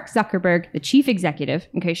 Mark Zuckerberg, the chief executive,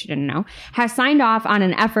 in case you didn't know, has signed off on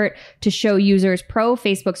an effort to show users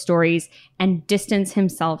pro-Facebook stories and distance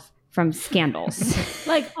himself from scandals.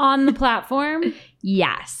 Like, on the platform.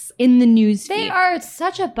 Yes, in the news They feed. are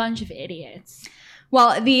such a bunch of idiots.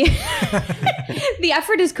 Well, the the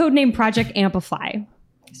effort is codenamed Project Amplify.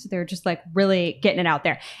 So they're just like really getting it out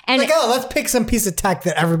there. And Like, oh, let's pick some piece of tech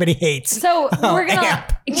that everybody hates. So we're gonna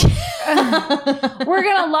amp. we're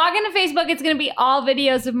gonna log into Facebook. It's gonna be all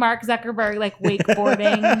videos of Mark Zuckerberg like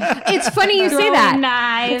wakeboarding. it's funny you say throwing that.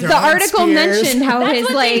 knives. The Throwing article spears. mentioned how That's his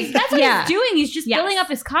what, like that's what yeah. he's doing. He's just Yes. building up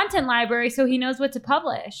his content library so he knows what to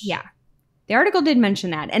publish. Yeah. The article did mention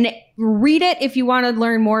that. And read it if you want to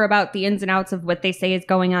learn more about the ins and outs of what they say is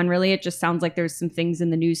going on. Really, it just sounds like there's some things in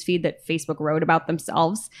the news feed that Facebook wrote about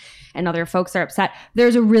themselves and other folks are upset.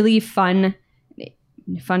 There's a really fun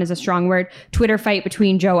is a strong word, Twitter fight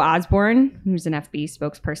between Joe Osborne, who's an FB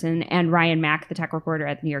spokesperson, and Ryan Mack, the tech reporter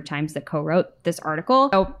at the New York Times that co-wrote this article.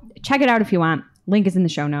 So check it out if you want. Link is in the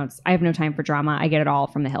show notes. I have no time for drama. I get it all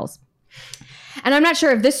from the Hills. And I'm not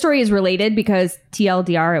sure if this story is related because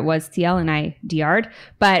TLDR, it was TL and I DR'd.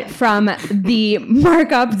 But from the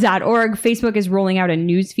markup.org, Facebook is rolling out a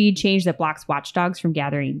newsfeed change that blocks watchdogs from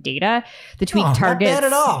gathering data. The tweet Oh, targets. not bad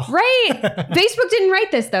at all. Right. Facebook didn't write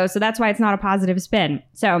this, though, so that's why it's not a positive spin.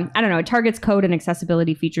 So I don't know. It targets code and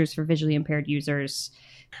accessibility features for visually impaired users.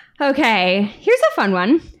 Okay. Here's a fun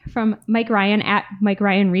one from Mike Ryan at Mike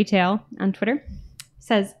Ryan Retail on Twitter.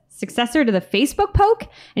 Says, successor to the Facebook poke,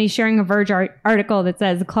 and he's sharing a Verge article that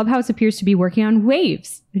says the Clubhouse appears to be working on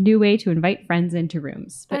Waves, a new way to invite friends into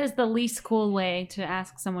rooms. That is the least cool way to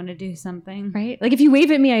ask someone to do something. Right? Like if you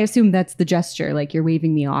wave at me, I assume that's the gesture. Like you're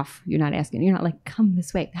waving me off. You're not asking. You're not like, come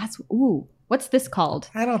this way. That's, ooh, what's this called?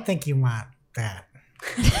 I don't think you want that.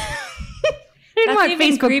 I didn't That's want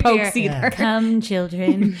even Facebook creepier. pokes either. Come,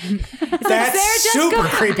 children. That's super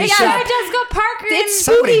creepy. Yeah, Shep. Sarah Jessica Parker It's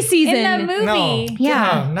in, spooky season. in the movie. No.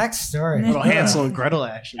 Yeah. No, next story. Little Hansel and Gretel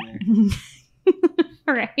action there. All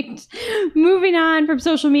All right. Moving on from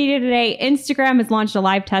social media today, Instagram has launched a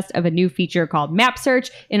live test of a new feature called Map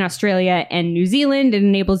Search in Australia and New Zealand. It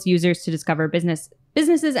enables users to discover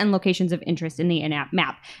businesses and locations of interest in the in-app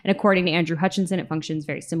map. And according to Andrew Hutchinson, it functions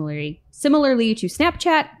very similarly to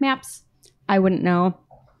Snapchat maps. I wouldn't know.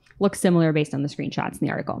 Looks similar based on the screenshots in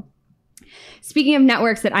the article. Speaking of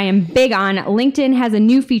networks that I am big on, LinkedIn has a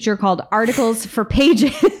new feature called Articles for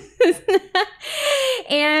Pages.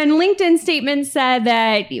 And LinkedIn statement said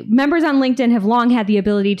that members on LinkedIn have long had the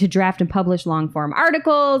ability to draft and publish long-form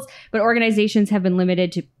articles, but organizations have been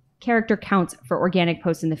limited to character counts for organic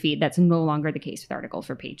posts in the feed. That's no longer the case with Articles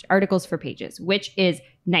for Pages, which is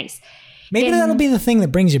nice. Maybe that'll be the thing that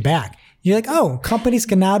brings you back. You're like, oh, companies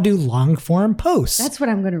can now do long-form posts. That's what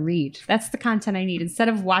I'm going to read. That's the content I need. Instead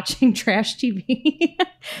of watching trash TV, I'm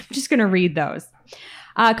just going to read those.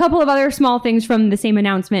 A couple of other small things from the same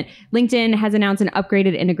announcement. LinkedIn has announced an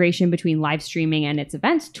upgraded integration between live streaming and its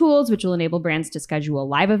events tools, which will enable brands to schedule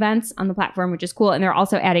live events on the platform, which is cool. And they're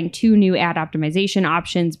also adding 2 new ad optimization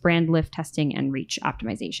options, brand lift testing and reach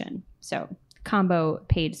optimization. So combo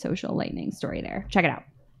paid social lightning story there. Check it out.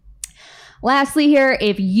 Lastly here,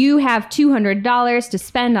 if you have $200 to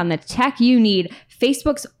spend on the tech you need,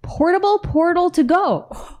 Facebook's portable portal to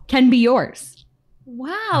go can be yours.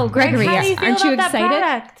 Wow, Gregory, how do you feel aren't about you that excited?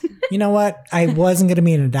 product? You know what? I wasn't going to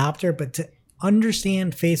be an adopter, but to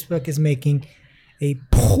understand Facebook is making a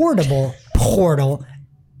portable portal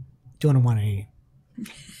doing a 180.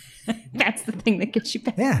 That's the thing that gets you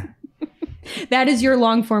back. Yeah. That is your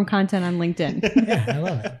long form content on LinkedIn. Yeah, I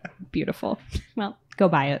love it. Beautiful. Well, go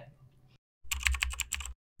buy it.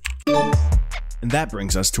 And that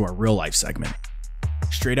brings us to our real life segment.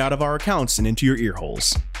 Straight out of our accounts and into your ear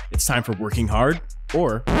holes. It's time for working hard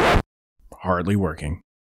or hardly working.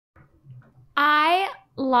 I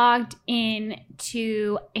logged in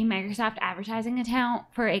to a Microsoft advertising account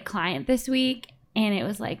for a client this week, and it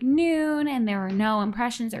was like noon and there were no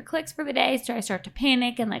impressions or clicks for the day. So I start to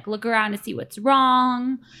panic and like look around to see what's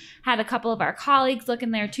wrong. Had a couple of our colleagues look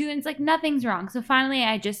in there too, and it's like nothing's wrong. So finally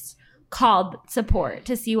I just called support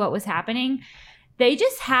to see what was happening. They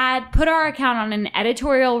just had put our account on an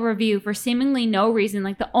editorial review for seemingly no reason.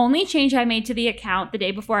 Like the only change I made to the account the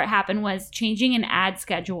day before it happened was changing an ad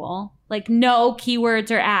schedule. Like no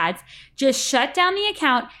keywords or ads. Just shut down the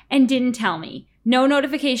account and didn't tell me. No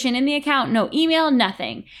notification in the account, no email,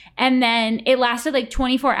 nothing. And then it lasted like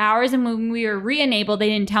 24 hours, and when we were re-enabled, they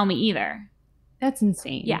didn't tell me either. That's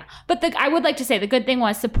insane. Yeah. But I would like to say the good thing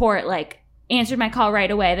was support like answered my call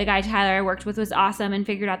right away. The guy Tyler I worked with was awesome and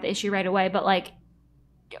figured out the issue right away. But like,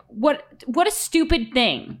 what a stupid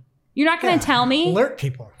thing. You're not going to tell me? Alert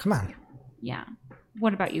people. Come on. Yeah.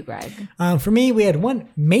 What about you, Greg? For me, we had one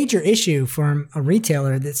major issue from a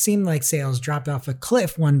retailer that seemed like sales dropped off a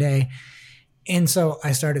cliff one day. And so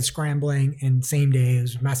I started scrambling, and same day I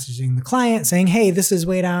was messaging the client saying, hey, this is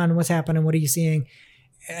way down. What's happening? What are you seeing?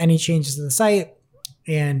 Any changes to the site?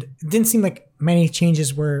 And it didn't seem like many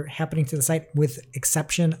changes were happening to the site, with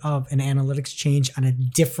exception of an analytics change on a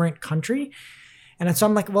different country. And so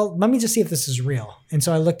I'm like, well, let me just see if this is real. And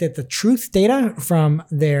so I looked at the truth data from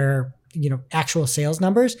their, actual sales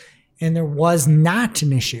numbers, and there was not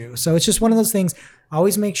an issue. So it's just one of those things.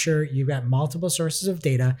 Always make sure you've got multiple sources of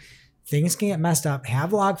data. Things can get messed up.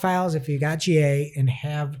 Have log files if you got GA, and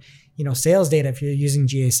have, sales data if you're using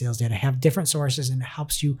GA sales data. Have different sources, and it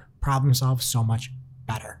helps you problem solve so much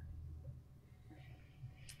better.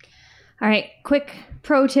 All right, quick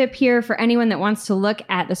pro tip here for anyone that wants to look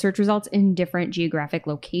at the search results in different geographic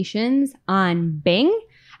locations on Bing.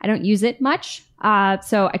 I don't use it much.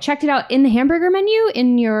 So I checked it out in the hamburger menu.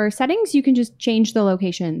 In your settings, you can just change the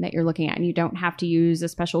location that you're looking at, and you don't have to use a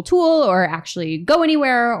special tool or actually go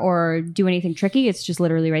anywhere or do anything tricky. It's just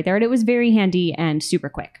literally right there. And it was very handy and super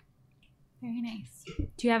quick. Very nice.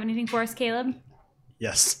 Do you have anything for us, Caleb?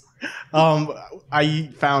 Yes. I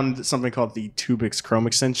found something called the Tubix Chrome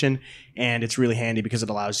extension, and it's really handy because it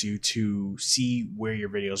allows you to see where your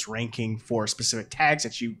video is ranking for specific tags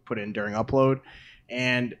that you put in during upload.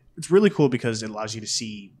 And it's really cool because it allows you to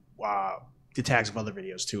see the tags of other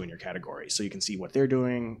videos too in your category. So you can see what they're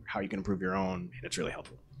doing, how you can improve your own, and it's really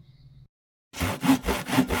helpful.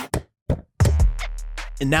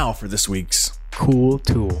 And now for this week's Cool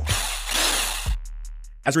Tool.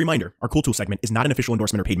 As a reminder, our Cool Tool segment is not an official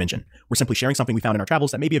endorsement or paid mention. We're simply sharing something we found in our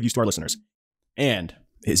travels that may be of use to our listeners. And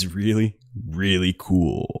is really, really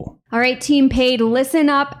cool. All right, Team Paid, listen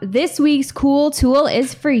up. This week's cool tool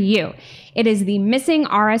is for you. It is the Missing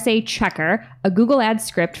RSA Checker, a Google Ads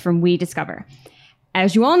script from WeDiscover.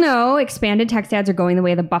 As you all know, expanded text ads are going the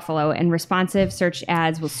way of the buffalo, and responsive search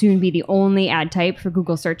ads will soon be the only ad type for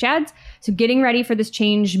Google search ads. So getting ready for this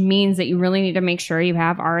change means that you really need to make sure you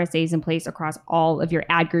have RSAs in place across all of your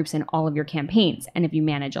ad groups and all of your campaigns. And if you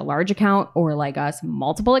manage a large account or, like us,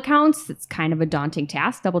 multiple accounts, it's kind of a daunting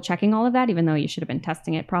task double checking all of that, even though you should have been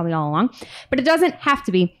testing it probably all along. But it doesn't have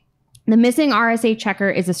to be. The missing RSA checker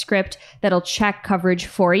is a script that'll check coverage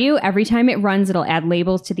for you. Every time it runs, it'll add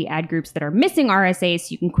labels to the ad groups that are missing RSA so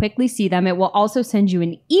you can quickly see them. It will also send you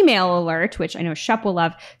an email alert, which I know Shep will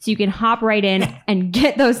love, so you can hop right in and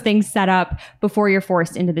get those things set up before you're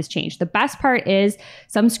forced into this change. The best part is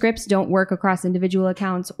some scripts don't work across individual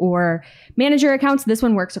accounts or manager accounts. This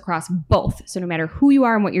one works across both. So no matter who you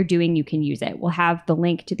are and what you're doing, you can use it. We'll have the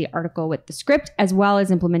link to the article with the script as well as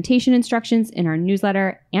implementation instructions in our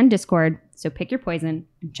newsletter and Discord. So pick your poison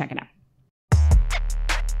and check it out.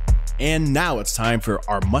 And now it's time for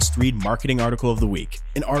our must-read marketing article of the week.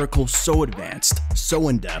 An article so advanced, so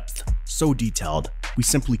in-depth, so detailed, we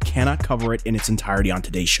simply cannot cover it in its entirety on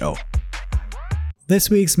today's show. This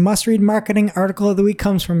week's must-read marketing article of the week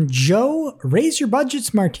comes from Joe Raise Your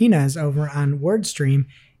Budgets Martinez over on WordStream,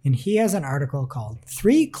 and he has an article called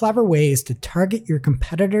 3 Clever Ways to Target Your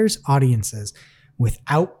Competitors' Audiences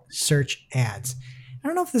Without Search Ads. I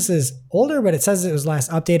don't know if this is older, but it says it was last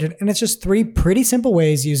updated, and it's just 3 pretty simple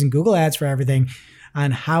ways using Google Ads for everything on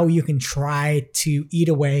how you can try to eat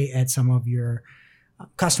away at some of your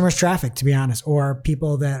customers' traffic, to be honest, or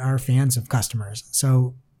people that are fans of customers.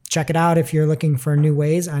 So check it out if you're looking for new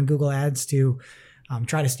ways on Google Ads to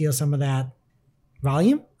try to steal some of that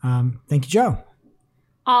volume. Thank you, Joe.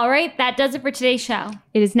 All right, that does it for today's show.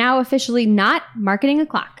 It is now officially not Marketing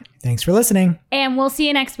O'Clock. Thanks for listening. And we'll see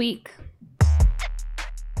you next week.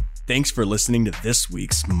 Thanks for listening to this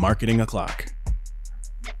week's Marketing O'Clock.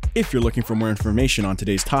 If you're looking for more information on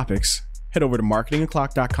today's topics, head over to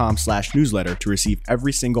marketingoclock.com/newsletter to receive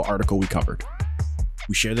every single article we covered.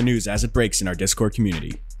 We share the news as it breaks in our Discord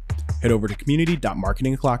community. Head over to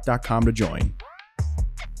community.marketingoclock.com to join.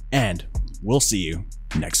 And we'll see you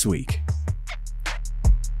next week.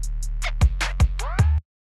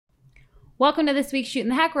 Welcome to this week's Shooting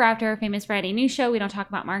the Heck. We're after our famous Friday news show. We don't talk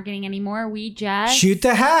about marketing anymore. We just... Shoot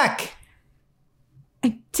the heck!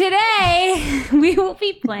 Today, we will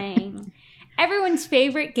be playing everyone's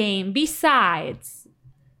favorite game besides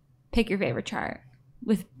Pick Your Favorite Chart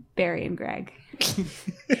with Barry and Greg.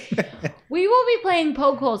 We will be playing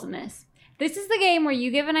Poke Holes in this. This is the game where you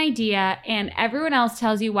give an idea and everyone else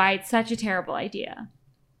tells you why it's such a terrible idea.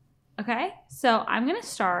 Okay? So I'm going to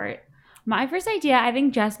start. My first idea, I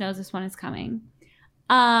think Jess knows this one is coming.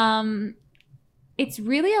 It's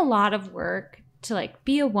really a lot of work to like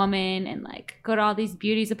be a woman and like go to all these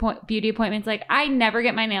beauty appointments. Like I never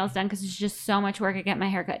get my nails done because it's just so much work. I get my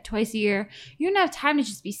hair cut twice a year. You don't have time to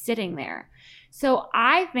just be sitting there. So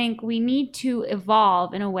I think we need to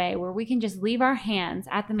evolve in a way where we can just leave our hands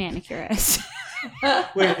at the manicurist.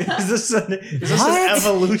 Wait, is this an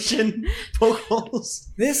evolution? Poke holes?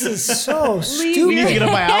 This is so We stupid. need to get a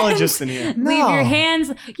biologist in here. No. Leave your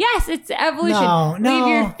hands. Yes, it's evolution. No. Leave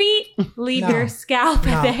your feet. Leave No. your scalp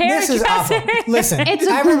at the This is awful. hairdresser. Listen, It's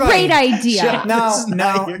a everybody- great idea. Shut No, This is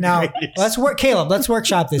not your no. greatest. Let's work, Caleb. Let's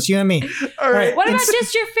workshop this. You and me. All right. What about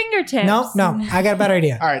just your fingertips? No. I got a better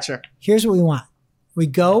idea. All right, sure. Here's what we want. We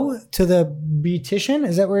go to the beautician.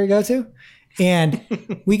 Is that where you go to? And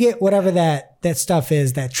we get whatever that stuff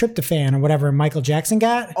is, that tryptophan or whatever Michael Jackson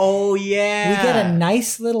got. Oh, yeah. We get a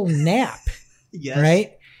nice little nap, yes.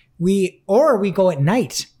 right? We go at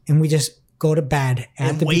night and we just go to bed at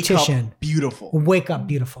And the wake beautician. up beautiful. Wake up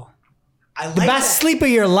beautiful. I like The best that. sleep of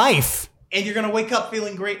your life. And you're going to wake up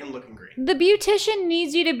feeling great and looking great. The beautician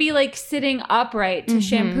needs you to be like sitting upright to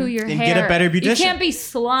shampoo your And hair. get a better You beautician. can't be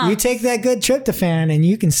slumped. You take that good tryptophan and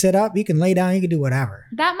you can sit up, you can lay down, you can do whatever.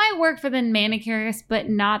 That might work for the manicurist, but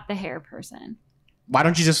not the hair person. Why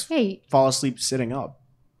don't you just Hey, fall asleep sitting up?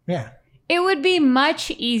 Yeah. It would be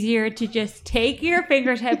much easier to just take your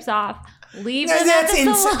fingertips off, leave Yeah, them that's at the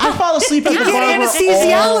insane. salon. I fall asleep at Get the an barber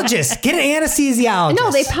anesthesiologist. Get an anesthesiologist.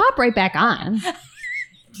 no, they pop right back on.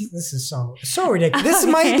 This is so ridiculous. This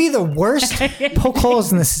might be the worst poke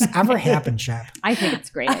holes in this has ever happened, Shep. I think it's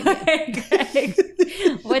a great idea.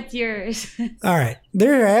 Greg, what's yours? All right.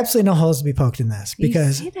 There are absolutely no holes to be poked in this You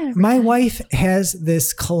because say that every my wife has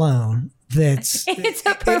this cologne that's It's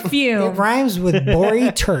a it perfume. rhymes with Bori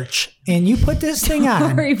Turch. And you put this thing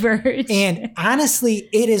on, Reverse. and honestly,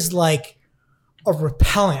 it is like a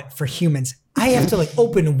repellent for humans. I have to like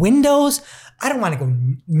open windows. I don't want to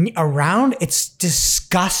go around. It's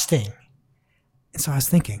disgusting. And so I was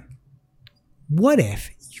thinking, what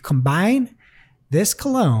if you combine this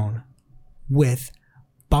cologne with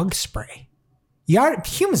bug spray.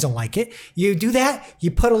 Humans don't like it. You do that, you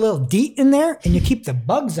put a little DEET in there, and you keep the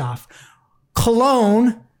bugs off.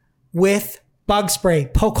 Cologne with bug spray.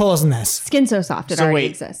 Poke holes in this. Skin so soft, it So already wait,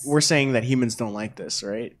 exists. we're saying that humans don't like this,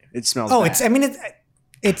 right? It smells Oh, bad.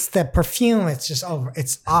 it's the perfume. It's just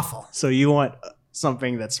it's awful. So you want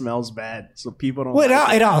something that smells bad so people don't Well,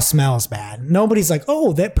 like it all smells bad. Nobody's like,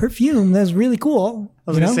 oh, that perfume, that's really cool.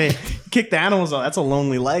 I was going to say, kick the animals out. That's a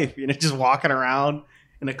lonely life. Just walking around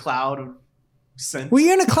in a cloud of scent. Well,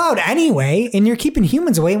 you're in a cloud anyway, and you're keeping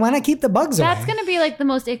humans away. Why not keep the bugs away? That's going to be like the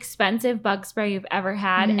most expensive bug spray you've ever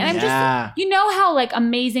had. And I'm Yeah. just, you know how like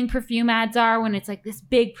amazing perfume ads are when it's like this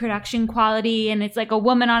big production quality and it's like a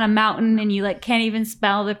woman on a mountain and you like can't even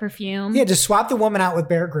smell the perfume. Yeah, just swap the woman out with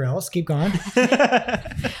Bear Grylls. Keep going.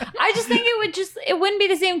 I just think it wouldn't be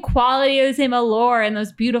the same quality or the same allure in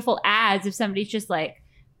those beautiful ads if somebody's just like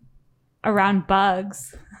around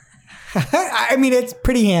bugs. I mean, it's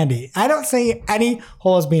pretty handy. I don't see any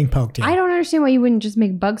holes being poked in. I don't understand why you wouldn't just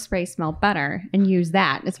make bug spray smell better and use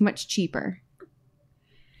that. It's much cheaper.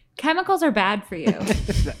 Chemicals are bad for you.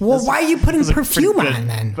 Well, why are you putting Those are perfume pretty on good.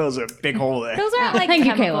 then? Those are a big hole there. Those aren't like Thank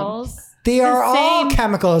you, Caleb. chemicals. They are all same-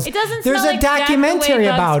 chemicals. It doesn't There's smell a like that the documentary way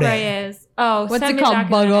bug about spray it. Is. Oh, What's send it a called?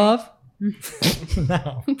 Bug documentary. off?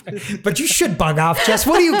 No. But you should bug off, Jess.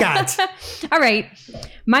 What do you got? All right.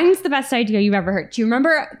 Mine's the best idea you've ever heard. Do you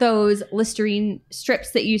remember those Listerine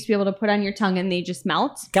strips that you used to be able to put on your tongue and they just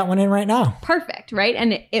melt? Got one in right now. Perfect, right?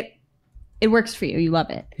 And it works for you. You love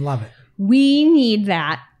it. Love it. We need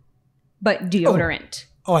that, but deodorant.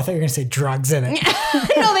 Oh, I thought you were going to say drugs in it.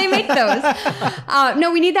 No, they make those.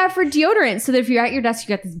 No, we need that for deodorant so that if you're at your desk,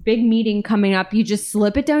 you got this big meeting coming up, you just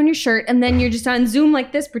slip it down your shirt and then you're just on Zoom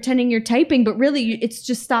like this pretending you're typing, but really it's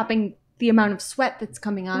just stopping the amount of sweat that's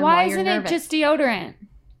coming on Why while you're isn't nervous. it just deodorant?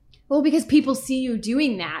 Well, because people see you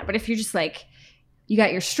doing that. But if you're just like, you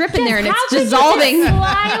got your strip in there and How it's could you dissolving. just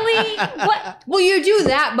slyly, what? Well, you do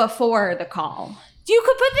that before the call. You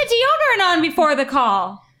could put the deodorant on before the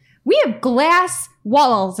call. We have glass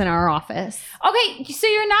walls in our office. Okay, so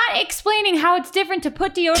you're not explaining how it's different to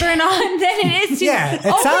put deodorant on than it is to Yeah, it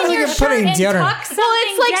open sounds like your you're shirt putting and deodorant. tuck something Well,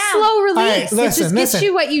 it's like down. slow release. right, it just listen, gets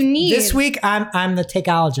you what you need. This week, I'm the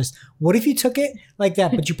takeologist. What if you took it like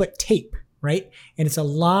that, but you put tape, right? And it's a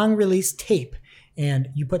long release tape. And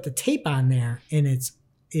you put the tape on there and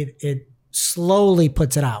it slowly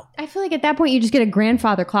puts it out. I feel like at that point you just get a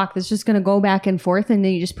grandfather clock that's just going to go back and forth, and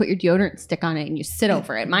then you just put your deodorant stick on it and you sit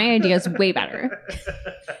over it. My idea is way better.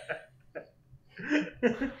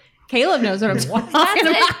 Caleb knows what I'm talking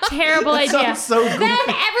That's about. a terrible idea. sounds so good. Then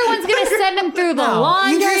everyone's gonna send them through the No,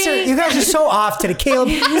 laundry. you guys are so off today. Caleb,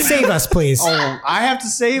 save us, please. Oh, I have to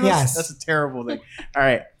save us? Yes. That's a terrible thing. All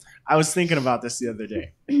right. I was thinking about this the other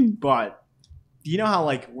day, but you know how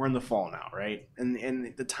like we're in the fall now, right?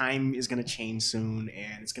 And the time is going to change soon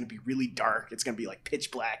and it's going to be really dark. It's going to be like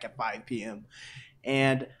pitch black at 5 p.m.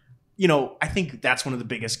 And, I think that's one of the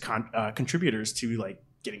biggest contributors to like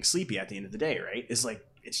getting sleepy at the end of the day, right? Is like,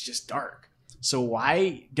 it's just dark. So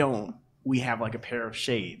why don't we have like a pair of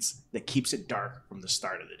shades that keeps it dark from the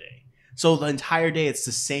start of the day? So the entire day, it's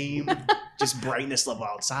the same just brightness level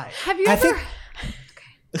outside. Have you I ever? think-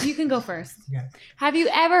 Okay, you can go first. Yeah. Have you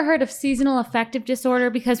ever heard of seasonal affective disorder?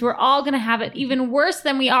 Because we're all gonna have it even worse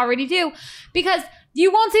than we already do, because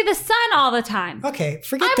you won't see the sun all the time. Okay,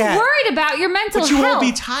 forget I'm that. worried about your mental But you health. won't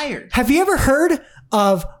be tired. Have you ever heard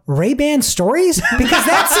of Ray-Ban stories? Because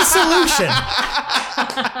that's the solution.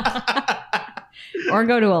 Or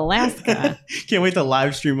go to Alaska. Can't wait to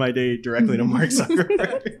live stream my day directly to Mark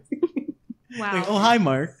Zuckerberg. Wow, Like, oh, hi,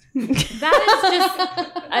 Mark. that is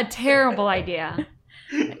just a terrible idea.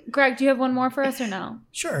 Greg, do you have one more for us or no?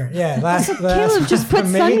 Sure, yeah. Last Caleb just put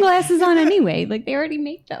maybe. sunglasses on anyway. Like they already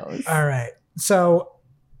make those. All right. So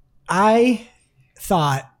I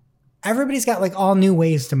thought everybody's got like all new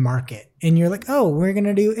ways to market. And you're like, oh, we're going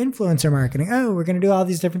to do influencer marketing. Oh, we're going to do all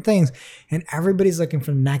these different things. And everybody's looking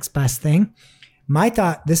for the next best thing. My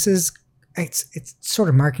thought, it's sort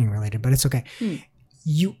of marketing related, but it's okay.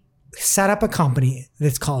 You set up a company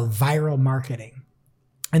that's called Viral Marketing.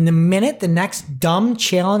 And the minute the next dumb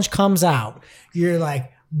challenge comes out, you're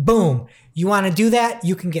like, boom, you want to do that?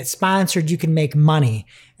 You can get sponsored. You can make money.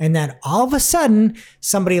 And then all of a sudden,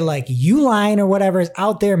 somebody like Uline or whatever is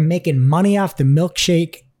out there making money off the milk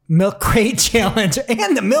crate challenge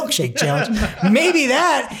and the milkshake challenge. Maybe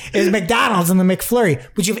that is McDonald's and the McFlurry,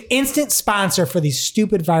 but you have instant sponsor for these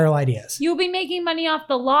stupid viral ideas. You'll be making money off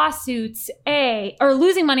the lawsuits, A, or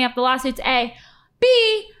losing money off the lawsuits, A.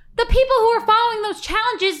 B, the people who are following those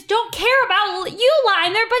challenges don't care about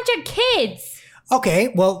Uline. They're a bunch of kids.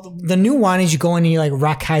 Okay, well, the new one is you go in and you like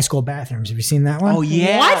wreck high school bathrooms. Have you seen that one? Oh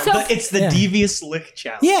yeah, What? So- it's the Yeah. devious lick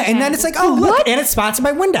challenge. Yeah, and then it's like, oh look, and it's sponsored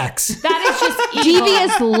by Windex. That is just evil.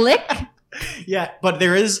 Devious lick. Yeah, but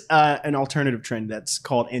there is an alternative trend that's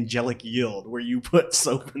called angelic yield, where you put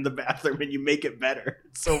soap in the bathroom and you make it better.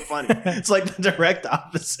 It's so funny. It's like the direct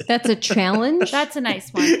opposite. That's a challenge. That's a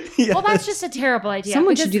nice one. Yes. Well, that's just a terrible idea.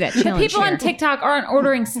 Someone because should do that The challenge people on here. TikTok aren't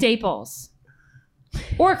ordering staples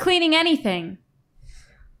or cleaning anything.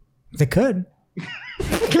 They could.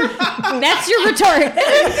 That's your retort.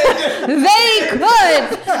 They could.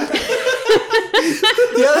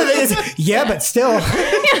 The other thing is, yeah, but still.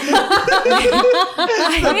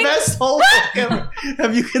 The best whole book ever.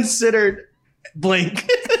 Have you considered blank?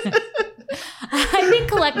 I think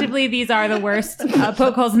collectively these are the worst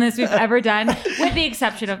poke holes in this we've ever done, with the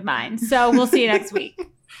exception of mine. So we'll see you next week.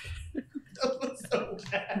 That was so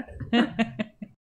bad.